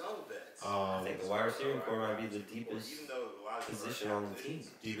acquisitions. I think the wide receiver core might be the deepest position on the team.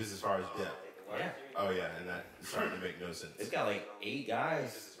 Deepest as far as depth. Yeah. Oh yeah, and that is starting to make no sense. It's got like 8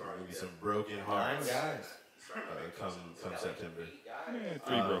 guys, Maybe some broken 9 hearts. guys. come September. Yeah,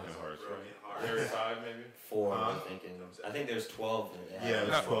 3 broken hearts, right? There 5 maybe? 4, I'm thinking. I think there's 12. Yeah,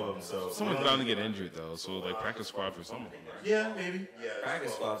 there's 12 of them. So Someone's bound to get injured though, so like practice squad for some of them. yeah, maybe.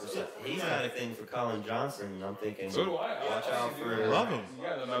 Practice squad for stuff. He's got a thing for Colin Johnson. I'm thinking. So do I. Watch out for. Love him.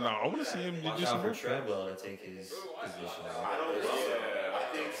 Yeah, no. I want to see him do Watch some out for work. Treadwell to take his position. I don't know. I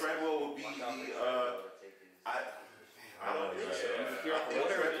think Treadwell will be the. I don't think so.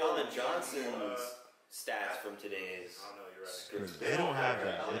 What are Colin Johnson's stats from today's scrimmage? They don't have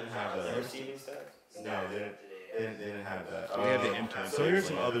that. They didn't have The that. receiving stats? No, they didn't have that. We had the intern. So here's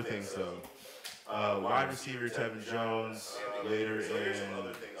some other things though. Wide receiver Tevin Jones later in.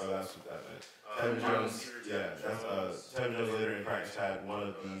 Oh, that's what that meant. Tevin Jones, yeah, that's Tevin Jones later in practice had one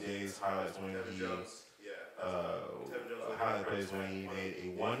of the day's highlights when he highlight plays when he made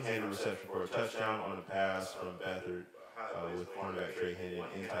a one-handed reception for a touchdown on a pass from Beathard with cornerback Trey Hendon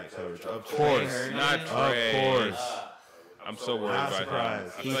in tight coverage. Of course, not Trey. Of course. I'm so worried Not about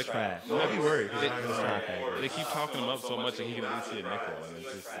surprised. him. He's trash. Don't be worried. He's not gonna start. They keep talking him up so much that he can at least see a nickel, and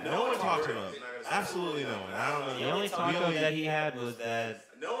it's just No one talked him up. Absolutely no one. I don't know. The only talk up that he had was that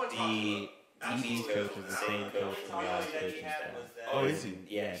the DB's coach was the same coach from the last coaching staff. Oh, is he?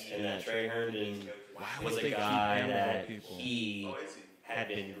 Yes, and that Trey Herndon was they a keep guy him that about people? he had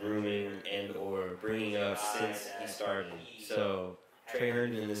been grooming and or bringing up since he started. So Trey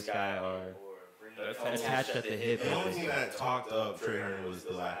Herndon and this guy are attached at the hip. The only thing that talked up Trey Herndon was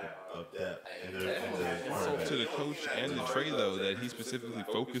the lack of depth in the insult to the coach and the Trey though that he specifically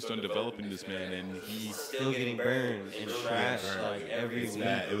focused on developing this man, and He's still getting burned and trashed like every week.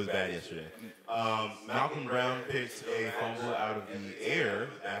 It was bad yesterday. Malcolm Brown picked a fumble out of the air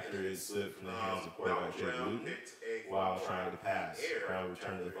after it slipped from the hands of quarterback Jake Luton while trying to pass. Brown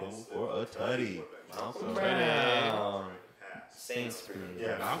returned the fumble for a tutty. Malcolm Brown. Saints for me.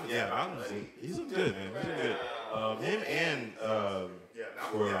 Malcolm's he's looked good, man. He's looked good. Him and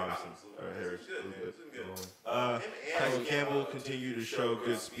Corey Robinson Harris. Tyson Campbell continued to show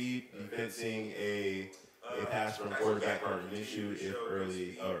good speed, defensing a pass from quarterback Gardner Minshew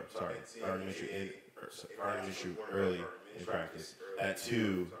early in practice. That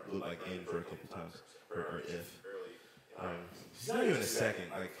too looked like in for a couple times, or if. He's not even a second.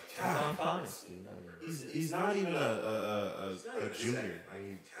 Like, God, he's not even a junior.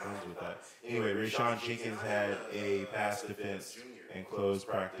 He comes with that. Anyway, Rashawn Jenkins had a pass defense and closed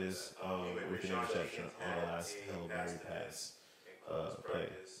practice with an interception on the last Hail Mary pass play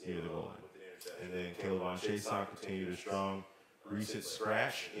near the goal line. And then Caleb on Chason continued a strong recent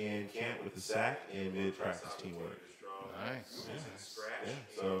scratch in camp with the sack and mid-practice teamwork. nice. Yeah.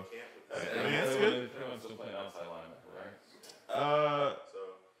 So, I mean, that's good. Still playing outside linebacker, right?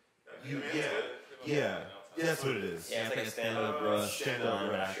 Yeah, that's what it is. Yeah, it's like a stand-up rush.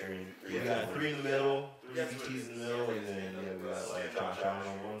 Stand-up rush. linebacker. We got 3 in the middle, 3 DTs in the middle, and then we got like Josh Allen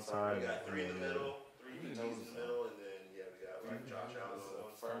on one side. We got 3 in the middle, 3 DTs in the middle, and then we got like Josh Allen on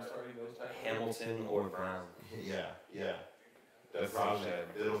one side. Hamilton or Brown. Yeah. That's probably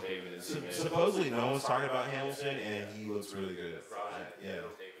supposedly no one's talking about Hamilton, and he looks really good. Yeah,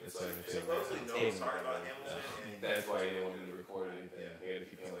 it's like Supposedly no one's talking about Hamilton. That's why they wanted to record anything. They had to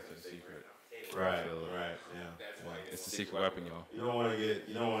keep it like a secret. Right, yeah. Like, it's a secret weapon, y'all. You don't want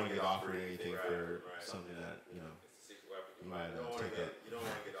to get offered anything for something that you might take it.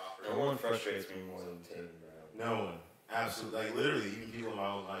 No one frustrates me more than Tatum Brown. No one, absolutely, like literally, even people in my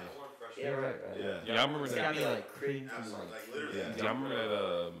own life. Yeah, right. Yeah. I remember It's that. got me like crazy. Yeah. Yeah, I remember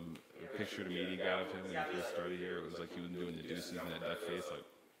that picture the media got of him when he first started here. It was like he was doing the deuces and that duck face, like.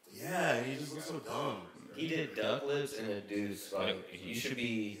 Yeah, and he just looks so dumb. He did duck lips and a deuce. Like you should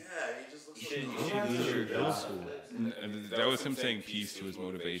be. You should lose your middle job. school. And that was him saying peace to his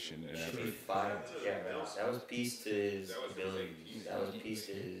motivation and You should be effort. fired. Yeah, that was peace to his ability. That was peace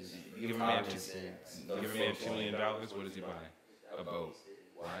to his Give a man cognizance. Give a man $2 million. What does he buy? A boat.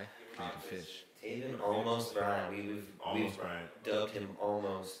 Why? He can fish. Taven almost Brian. We've Almost Brian. dubbed him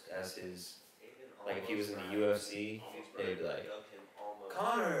almost as his. Like if he was in the UFC, they'd be like,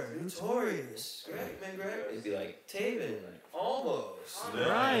 Connor, notorious, Greg McGregor. They'd be like, Taven, almost.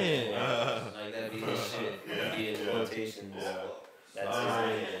 Brian. Like that'd be his shit. That'd be in quotations. That's his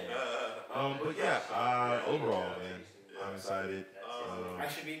name. But yeah, overall, man, I'm excited. I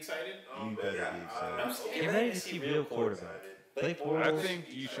should be excited. You better be excited. I'm scared. Get ready to see real quarterback. Blake I Bortles. think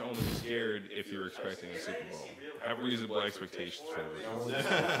you should only be scared if you're expecting a Super Bowl. Have reasonable expectations for it.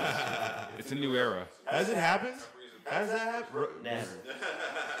 It's a new era. Has it happened? Has that happened? Never.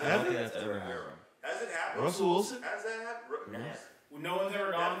 I don't think that's ever happened. Russell Wilson? Never. No one's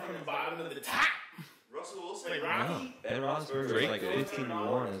ever gone from the bottom to the top. Russell Wilson. Wait, No, Rocky? Ben Roethlisberger was like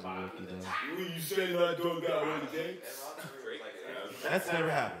 15-1 as a rookie, though. You say that don't got one today? That's never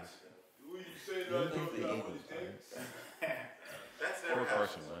happened. You say You think the Eagles, That's Poor never happened.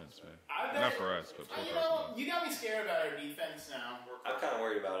 Carson Wentz, man. I bet, Not for us, but poor you Carson know, Wentz. you got me scared about our defense now. I'm kind of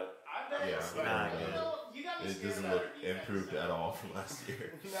worried about it. I bet. Yeah, but, nah, you man. know, you got me It scared doesn't about look our defense improved now. at all from last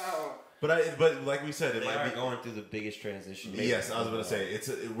year. No. But like we said, it They might are be going through the biggest transition. Yes, I was going to say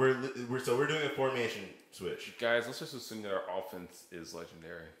we're doing a formation switch. Guys, let's just assume that our offense is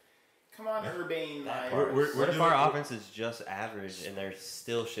legendary. Come on, Urban That Meyer. part. We're What if doing- our offense is just average and they're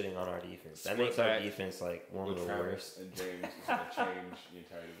still shitting on our defense? That Split makes our that defense like one of With the Travis worst. and James is going to change the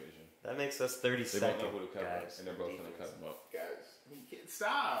entire division. That makes us They both 32nd, know who to cover, guys. and they're both going to cut them up. Guys, you can't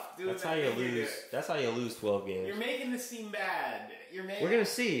stop. Dude, That's how you lose. That's how you lose 12 games. You're making this seem bad. You're making. We're gonna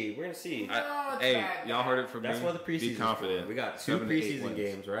see. We're gonna see. No, it's Hey, bad, y'all man. heard it from That's me. what the preseason. Be confident. We got 2 7 to 8 preseason wins.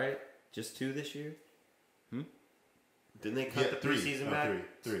 games, right? Just 2 this year. Hmm? Didn't they cut the preseason back?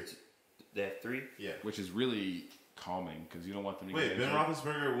 Three. They have 3. Yeah. Which is really calming because you don't want them to Wait, get Ben injured.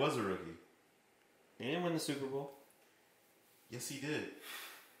 Roethlisberger was a rookie. They didn't win the Super Bowl. Yes, he did.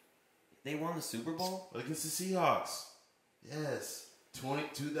 They won the Super Bowl. Against the Seahawks. Yes.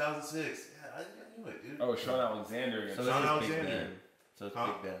 2006. Yeah, I knew it, dude. Oh, Sean Alexander against So Sean this is Big Alexander. Ben. So it's Huh?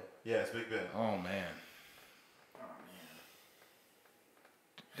 Big Ben. Yeah, it's Big Ben. Oh, man. Oh,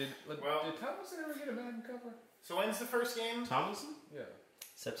 man. Did Thomason ever get a Madden cover? So when's the first game? Tomlinson? Yeah.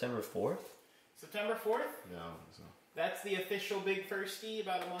 September 4th. September 4th? No, I don't think so. That's the official Big Firsty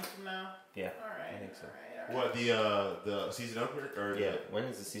about a month from now? Yeah. All right. I think so. All right. What, the season opener? Or Yeah. When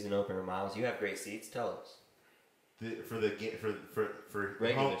is the season opener, Miles? You have great seats. Tell us. for the game for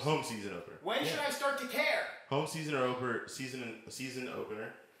Regular home season opener. When should I start to care? Home season opener season opener.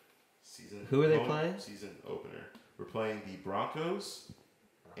 Season Who are they home playing? Season opener. We're playing the Broncos,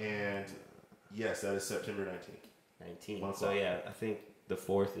 and yes, that is September 19th. 19. 1 So o'clock. yeah, I think the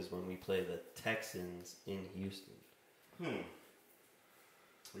 4th is when we play the Texans in Houston.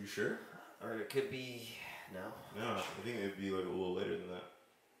 Are you sure? Or it could be no. No, I think it'd be like a little later than that.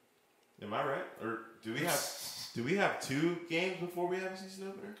 Am I right? Or do we have 2 games before we have a season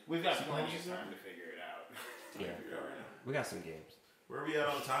opener? We've got Season plenty of opener? time to figure it out. Yeah, Figure it out right now. we got some games. Where are we at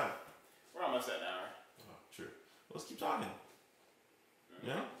on time? We're almost at an hour. Oh, true. Well, let's keep talking.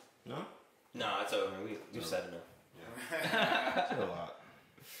 No? No? No, it's over. We've said enough. Yeah. Said a lot.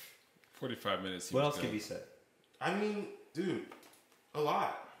 45 minutes. What else could be said? I mean, dude, a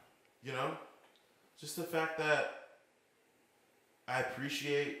lot. You know? Just the fact that I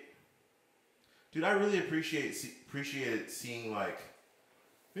really appreciated seeing, like,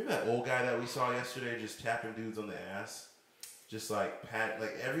 maybe that old guy that we saw yesterday just tapping dudes on the ass. Just like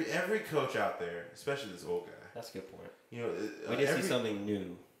every coach out there, especially this old guy. That's a good point. You know, We did see something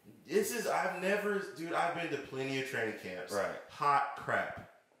new. I've been to plenty of training camps. Right. Hot crap,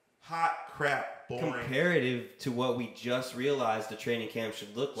 boring. Comparative to what we just realized the training camp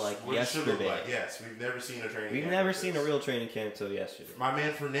should look like What it should yesterday. look like. Yes, we've never seen a training We've camp. never like seen this. a real training camp till yesterday. My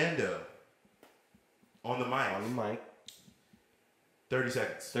man Fernando on the mic. On the mic, 30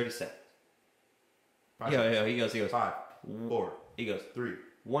 seconds. 30 seconds. 5 Yo, seconds. he goes. 5, 4, He goes. 3.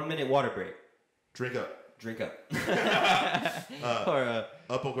 1 minute water break. Drink up. Drink up. or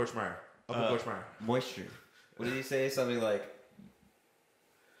Up on Coach Meyer. Up on Coach Meyer. moisture. What did he say? Something like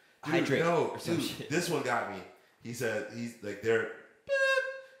Dude, hydrate. no, or some dude, shit. this one got me. He said he's like they're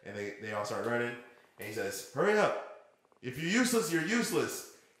beep, and they all start running, and he says, "Hurry up! If you're useless, you're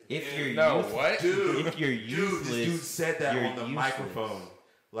useless." If you're No, useless, what? Dude, if you're useless, this dude said that you're on the useless. microphone.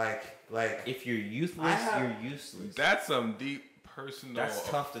 Like, If you're useless, I have- you're useless. That's some deep personal. That's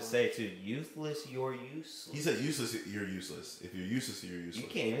tough to say too. Useless, you're useless. he said, "Useless, you're useless. If you're useless, you're useless. You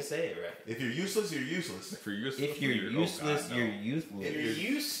can't even say it right. If you're useless, you're useless." If you're useless, If you're useless, you're useless. If you're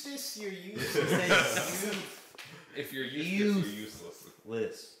Eustace, you're Say useless. If you're Youth. useless, you're useless.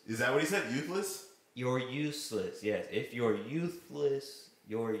 useless. Is that what he said? Youthless? You're useless. Yes. If you're youthless,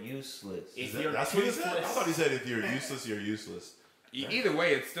 you're useless. If you're That's what he said. I toothless. thought he said, "If you're useless, you're useless." Either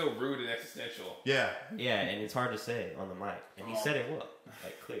way, it's still rude and existential. Yeah. Yeah, and it's hard to say on the mic. And he said it well,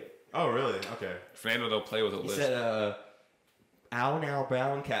 like clear. Oh, really? Okay. Fernando don't play with a He list. said, "Ow now,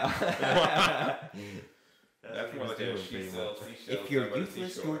 brown cow." That's more like a she sells seashells. If you're down by the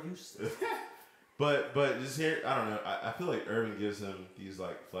useless, seashore. you're useless. But just here, I don't know. I feel like Urban gives him these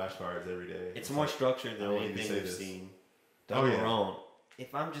like flashcards every day. It's more structured than I don't need to anything say we've this. seen. Oh, Don't get yeah. me wrong.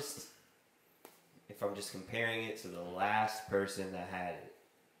 If I'm just comparing it to the last person that had it,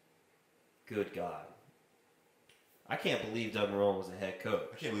 good God, I can't believe Doug Marrone was a head coach.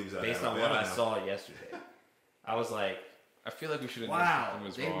 I can't believe he's at based on Alabama what I now. saw yesterday. I was like, I feel like we should have Wow, known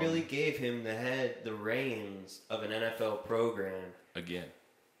was they wrong. really gave him the reins of an NFL program. Again.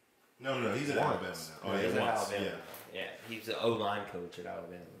 No, he's at Once. Alabama now. Oh, He's yeah, at once. Alabama. Yeah, he's the O-line coach at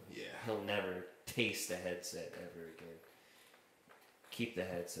Alabama. Yeah. He'll never taste a headset ever again. Keep the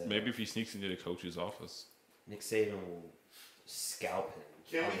headset. Maybe if he sneaks into the coach's office. Nick Saban will scalp him.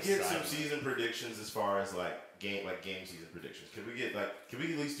 Can on we the get some sideline. season predictions as far as game season predictions? Can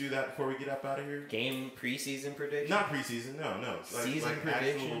we at least do that before we get up out of here? Game preseason prediction? Not preseason, no. Season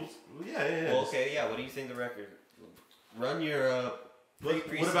predictions? Yeah. Well, okay, yeah. What do you think the record? Run your What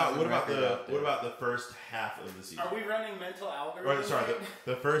about the first half of the season? Are we running mental algorithms? Or sorry,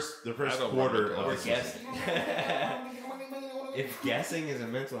 the first I don't quarter want to of the season. guessing. If guessing is a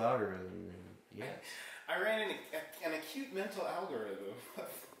mental algorithm, then yes. I ran an acute mental algorithm.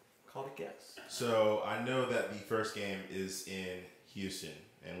 Call it guess. So I know that the first game is in Houston,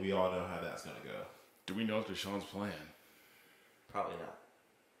 and we all know how that's going to go. Do we know if Deshaun's playing? Probably not.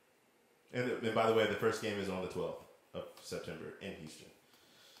 And by the way, the first game is on the 12th of September in Houston.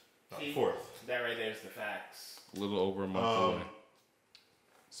 See, 4th. That right there is the facts. A little over a month away.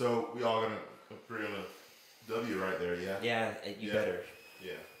 So we all going to agree on a W right there, yeah? Yeah, you Yeah. better.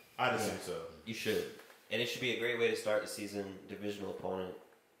 Yeah. I'd assume so. You should. And it should be a great way to start the season. Divisional opponent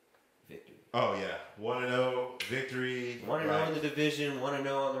victory. Oh, yeah. 1-0, victory. 1-0 in the division,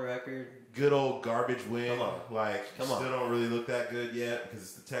 1-0 on the record. Good old garbage win. Come on. Come on. Still don't really look that good yet because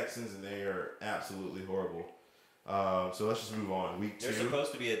it's the Texans and they are absolutely horrible. So let's just move on. Week 2. They're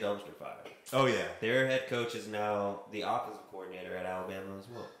supposed to be a dumpster fire. Oh, yeah. Their head coach is now the offensive coordinator at Alabama as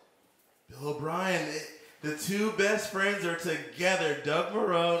well. Bill O'Brien. The two best friends are together, Doug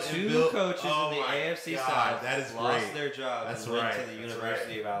Marrone and Two Bill. coaches Oh in the my AFC God, South that is lost great. their job That's and went right. to the That's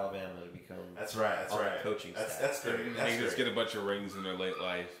University right. of Alabama to become That's right. That's on the right. coaching staff. That's great. They That's can just great. get a bunch of rings in their late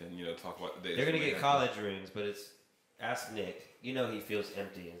life and, talk about the days. They're going to when they get had- college rings, but ask Nick. You know he feels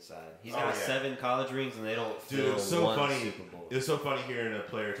empty inside. He's got yeah. 7 college rings and they don't Dude, feel it was so one funny. Super Bowl. It was so funny hearing a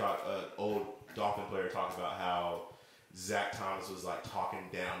player talk, old Dolphin player talk about how Zach Thomas was like talking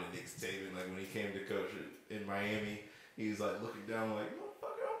down to Nick Saban, like when he came to coach in Miami. He was like looking down like,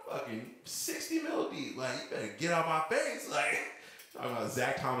 motherfucker, I'm fucking 60 mil deep. Like, you better get out my face. Like, talking about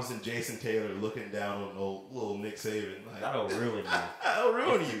Zach Thomas and Jason Taylor looking down on old little Nick Saban. Like, That'll ruin you. that'll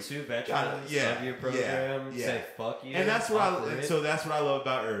ruin If you. the two veterans of your program say fuck you. And that's what awkward. so that's what I love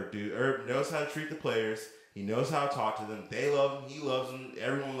about Herb, dude. Herb knows how to treat the players. He knows how to talk to them. They love him. He loves them.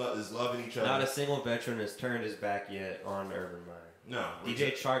 Everyone is loving each other. Not a single veteran has turned his back yet on Urban Meyer. No.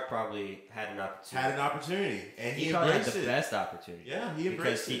 DJ Chark probably had an opportunity. And He he probably had embraced the it. best opportunity. Yeah, he Because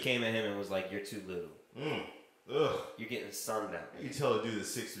embraced he it. came at him and was like, "You're too little. Ugh. You're getting sunned out. You can tell a dude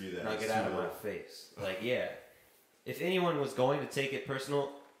that's 6'3" that. Now is get too out of my little. face." Like, yeah. If anyone was going to take it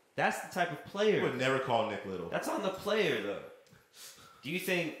personal, that's the type of I player. would never call Nick little. That's on the player, though. Do you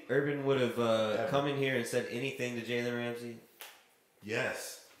think Urban would have come in here and said anything to Jalen Ramsey?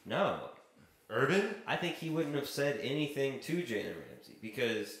 Yes. No. Urban? I think he wouldn't have said anything to Jalen Ramsey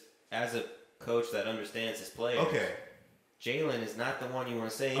because as a coach that understands his players, Okay. Jalen is not the one you want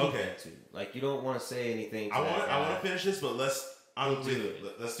to say anything Okay. to. Like, you don't want to say anything to I that want guy. to finish this, but let's We'll do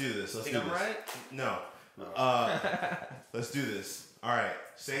it. Let's do this. Let's Think do I'm this. right? No. Let's do this. All right.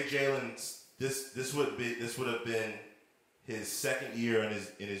 Say Jalen. This would have been his second year in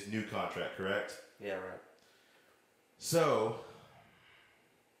his new contract, correct? Yeah, right.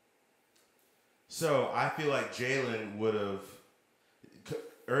 So I feel like Jalen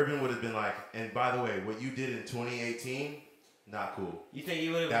Urban would have been like, and by the way, what you did in 2018, not cool. You think he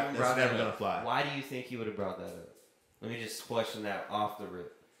would have That's brought never that gonna up? fly. Why do you think he would have brought that up? Let me just question that off the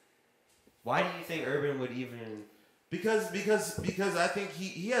rip. Why do you think Urban would even... Because I think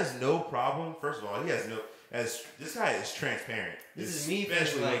he has no problem. First of all, he has no. As this guy is transparent. This is me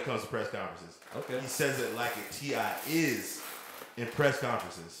especially being when like- it comes to press conferences. Okay. He says it like a T.I. is in press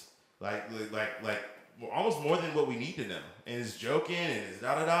conferences, like almost more than what we need to know. And is joking and is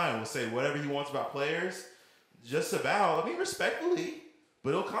and will say whatever he wants about players, just about. I mean, respectfully,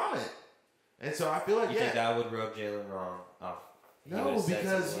 but he'll comment. And so I feel like You think that would rub Jalen wrong off? He no, would've said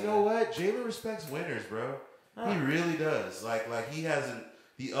because something you know like what? Jalen respects winners, bro. Huh. He really does. Like he has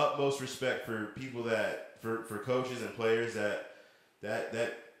the utmost respect for people for coaches and players that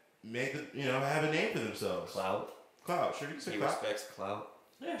make have a name for themselves. that. Clout. Sure, you can say He clout. respects clout.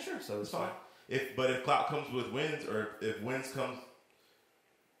 Yeah, sure. So it's fine. If clout comes with wins, or if wins comes,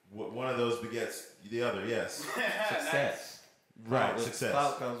 one of those begets the other. Yes. Success. Right. Clout with- Success.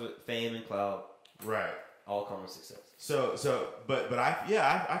 Clout comes with fame and clout. Right. All come with success. But I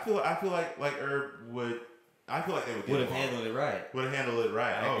feel like Herb would I feel like they would have handled it right. Would have handled it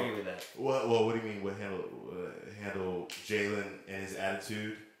right. I agree with that. Well, what do you mean? Would handle Jalen and his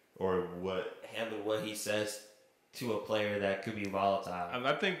attitude, or what? Handle what he says to a player that could be volatile.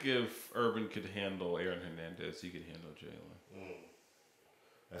 I think if Urban could handle Aaron Hernandez, he could handle Jalen.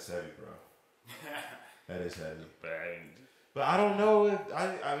 That's heavy, bro. That is heavy. Bang. But I don't know if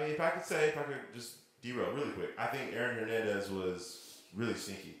I mean if I could just derail really quick. I think Aaron Hernandez was really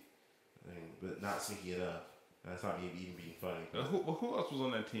sneaky, but not sneaky enough. That's not me even being funny. Who else was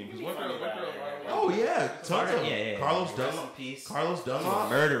on that team? What girl? Oh yeah, tons of yeah. Carlos Rest Dunlop. in peace. Carlos Dunlop,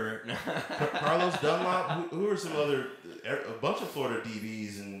 murderer. Carlos Dunlop. Who are some other? A bunch of Florida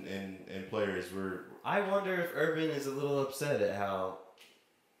DBs and players were. I wonder if Urban is a little upset at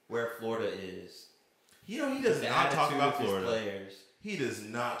where Florida is. He does not talk about Florida. Players. He does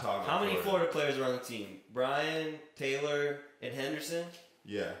not talk about. How many Florida players are on the team? Brian, Taylor, and Henderson.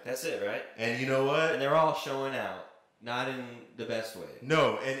 Yeah. That's it, right? And you know what? And they're all showing out. Not in the best way.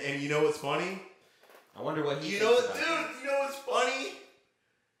 No, and you know what's funny? I wonder what he You know what's funny?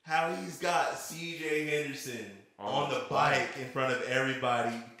 How he's got CJ Henderson on the bike in front of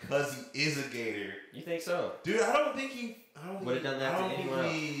everybody because he is a Gator. You think so? Dude, I don't think he would have done that to anyone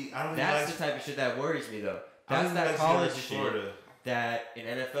else. That's That's the type of shit that worries me, though. That's that college shit Florida. That an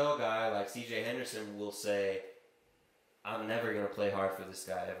NFL guy like CJ Henderson will say, I'm never going to play hard for this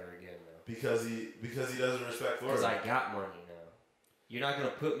guy ever again, though. Because he doesn't respect Florida. Because I got money now. You're not going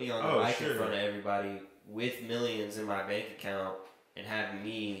to put me on the bike in front of everybody with millions in my bank account and have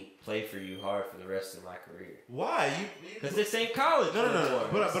me play for you hard for the rest of my career. Why? Because this ain't college. No.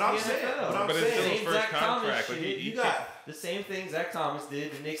 But I'm saying. But it's still his first contract. You got the same thing Zach Thomas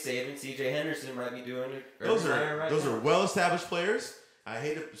did to Nick Saban. CJ Henderson might be doing it. Those are well-established players. I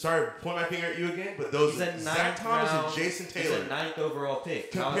hate to point my finger at you again, but those Zach Thomas and Jason Taylor. He's a 9th overall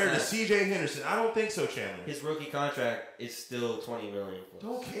pick. Compared to CJ Henderson. I don't think so, Chandler. His rookie contract is still $20 million plus.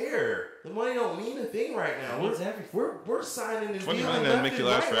 Don't care. The money don't mean a thing right now. It means everything. We're signing this $20 million doesn't make you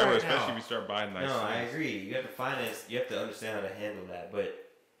last forever, especially if you start buying nice things. I agree. You have to finance. You have to understand how to handle that, but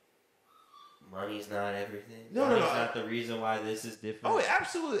money's not everything. Money's not the reason why this is different. Oh, it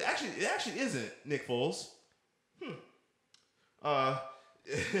absolutely. Actually, it actually isn't, Nick Foles.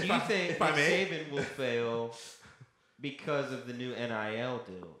 Do you think Nick Saban will fail because of the new NIL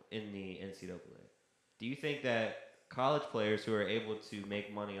deal in the NCAA? Do you think that college players who are able to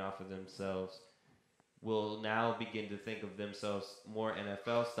make money off of themselves will now begin to think of themselves more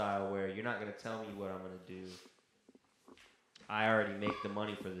NFL style, where you're not going to tell me what I'm going to do? I already make the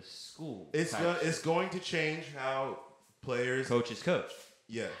money for the school. It's going to change how players coaches coach.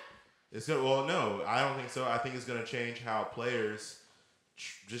 Yeah, it's good. Well, no, I don't think so. I think it's going to change how players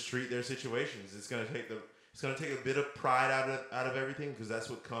just treat their situations. It's going to take a bit of pride out of everything, because that's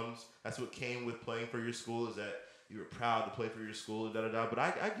what came with playing for your school, is that you were proud to play for your school, da da da. But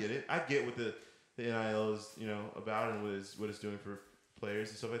I get it. I get what the NIL is, about, and what it's doing for players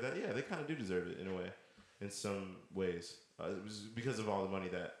and stuff like that. Yeah, they kind of do deserve it in a way, in some ways. It was because of all the money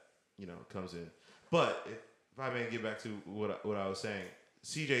that comes in. But if I may get back to what I was saying,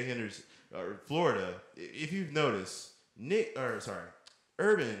 CJ Henderson or Florida, if you've noticed,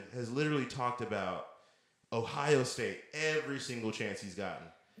 Urban has literally talked about Ohio State every single chance he's gotten.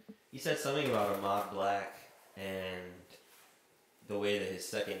 He said something about Ahmad Black and the way that his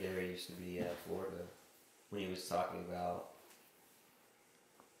secondary used to be at Florida, when he was talking about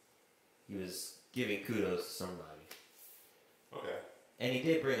he was giving kudos to somebody. Okay. And he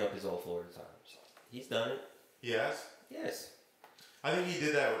did bring up his old Florida times. He's done it. Yes? Yes. I think he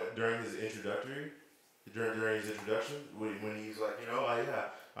did that during his introduction, when he's like,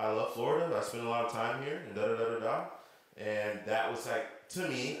 I love Florida. I spend a lot of time here, and da-da-da-da-da. And that was like, to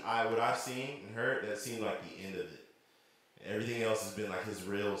me, what I've seen and heard, that seemed like the end of it. Everything else has been like his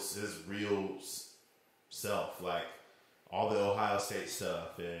real self, like all the Ohio State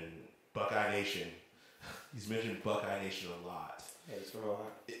stuff and Buckeye Nation. He's mentioned Buckeye Nation a lot. Yeah, he's from Ohio.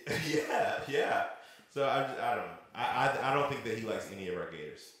 Yeah. So I don't know. I don't think that he likes any of our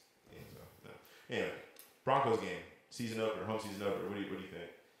Gators. No. Anyway, Broncos game, season opener, home season opener. What do you think?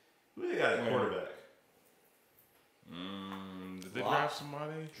 Who they got at quarterback? Did they draft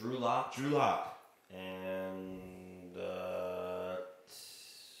somebody? Drew Lock. And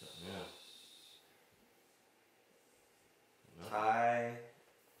Ty.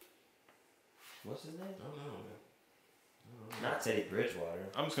 What's his name? I don't know. Not Teddy Bridgewater.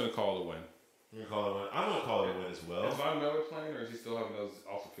 I'm just gonna call it a win. You're gonna call it a win. I'm gonna call it a win as well. Is Von Miller playing, or is he still having those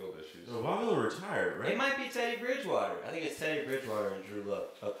off the field issues? No, Von Miller retired, right? It might be Teddy Bridgewater. I think it's Teddy Bridgewater and Drew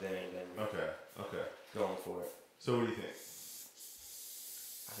Luck up there in Denver. Okay. Going for it. So what do you think?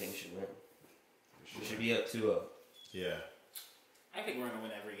 I think we should win. We should be up 2-0. Yeah. I think we're going to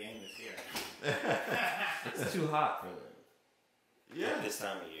win every game this year. It's too hot for them. Yeah. This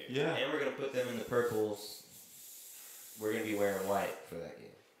time of year. Yeah. And we're going to put them in the purples. We're going to be wearing white for that game.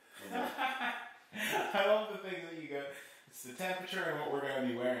 I love the things that you go, it's the temperature and what we're going to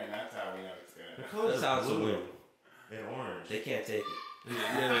be wearing. That's how we know it's going to. That's how it's a win. And orange. They can't take it.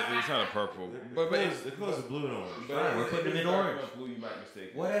 Yeah, it's not a purple. The clothes are blue and orange. Fine, we're putting them in orange. Blue, you might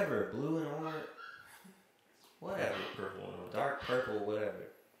mistake. Whatever. Blue and orange. Whatever. Purple and orange. Dark purple, whatever.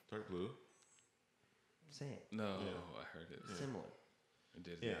 Dark blue? Same. No, Yeah. I heard it. Similar. It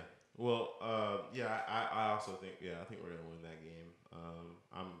did. Yeah. Well, I also think I think we're gonna win that game.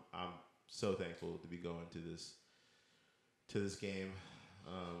 I'm so thankful to be going to this game.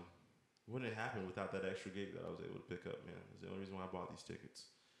 Wouldn't it happen without that extra gig that I was able to pick up, man? It's the only reason why I bought these tickets.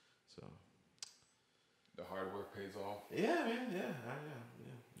 So The hard work pays off. yeah, man, yeah.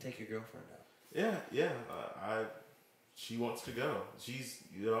 Take your girlfriend out. Yeah. She wants to go. She's,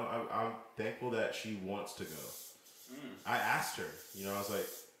 I'm thankful that she wants to go. I asked her, I was like,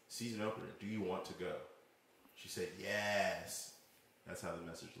 season opener, do you want to go? She said, yes. That's how the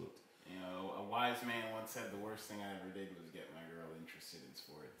message looked. A wise man once said the worst thing I ever did was get my girl interested in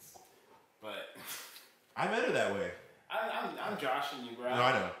sports. But I met her that way. I'm joshing you, bro. No,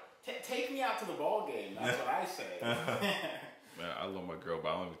 I know. Take me out to the ball game. That's what I say. Man, I love my girl, but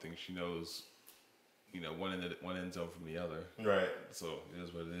I don't even think she knows, one end zone from the other. Right. So it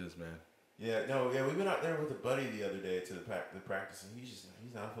is what it is, man. Yeah, we went out there with a buddy the other day to the practice, and he's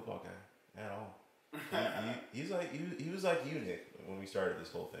not a football guy at all. He was like you, Nick, when we started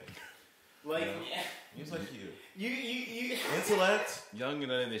this whole thing. He was like you. You Intellect, Young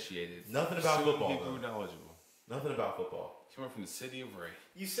and uninitiated. nothing about Soon football. he grew Though. knowledgeable. Nothing about football. He went from the city of Ray.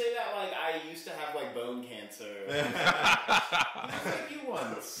 You say that like I used to have like bone cancer. Like you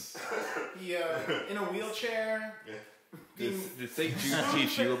once. He in a wheelchair. Did St. Jude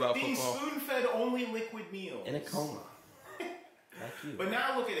teach you about being football? spoon-fed only liquid meals. In a coma. Like you. But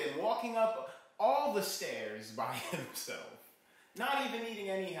now look at him, walking up all the stairs by himself. Not even needing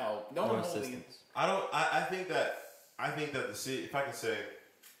any help. No one holding him. I think that the city. If I can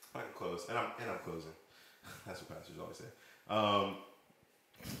close, and I'm closing. That's what pastors always say.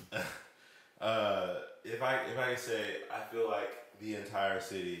 If I can say, I feel like the entire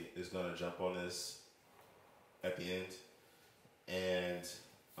city is going to jump on this at the end, and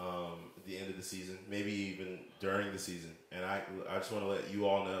the end of the season, maybe even during the season. And I just want to let you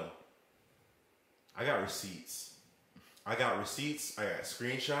all know, I got receipts. I got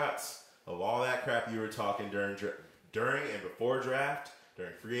screenshots of all that crap you were talking during and before draft,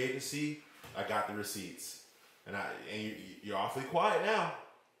 during free agency. I got the receipts, and you're awfully quiet now.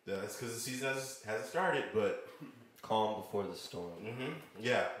 That's because the season hasn't started, but Calm before the storm. mm-hmm.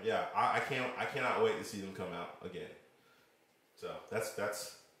 Yeah. I cannot wait to see them come out again. So that's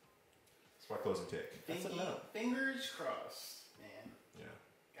my closing take. That's enough. Fingers crossed, man.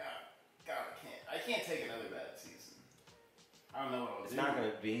 Yeah. God, I can't take another bad season. I don't know what I'll It's do. not going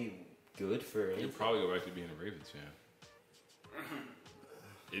to be good for You'll anything. probably go back to being a Ravens fan.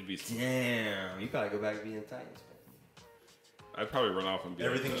 It'd be. Damn. You got to go back to being a Titans fan. I'd probably run off and be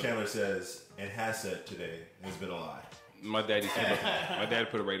Everything like, Chandler says and has said today has been a lie. my dad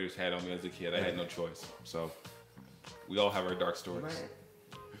put a Raiders hat on me as a kid. I had no choice. So we all have our dark stories. Man.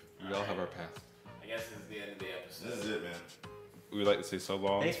 We all have our past. I guess this is the end of the episode. This is it, man. We would like to say so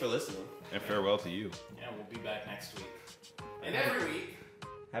long Thanks for listening. and farewell to you. Yeah, we'll be back next week. And every week.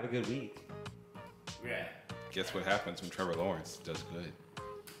 Have a good week. Yeah. Guess what happens when Trevor Lawrence does good?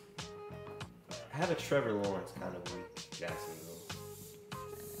 Have a Trevor Lawrence kind of week, Jacksonville.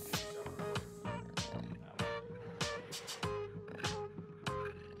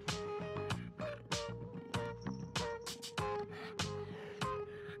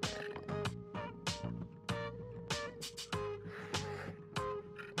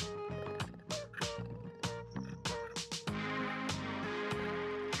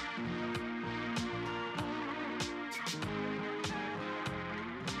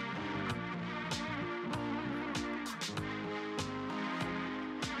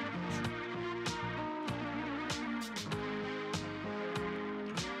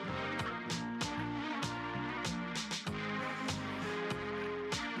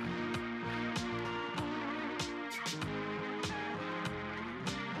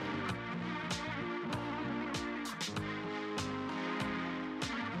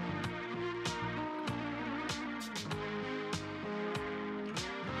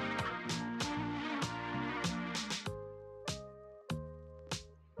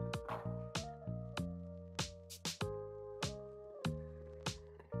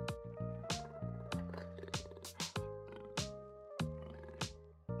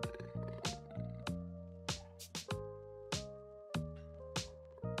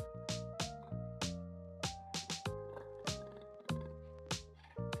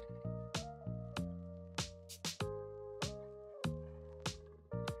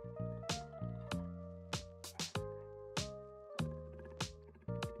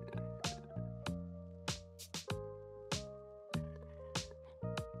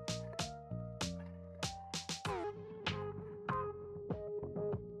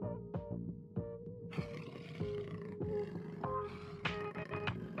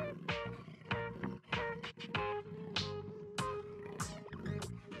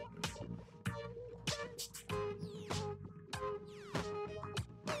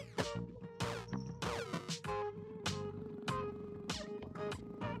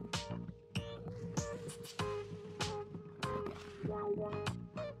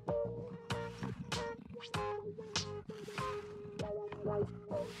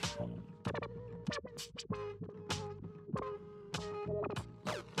 Bye.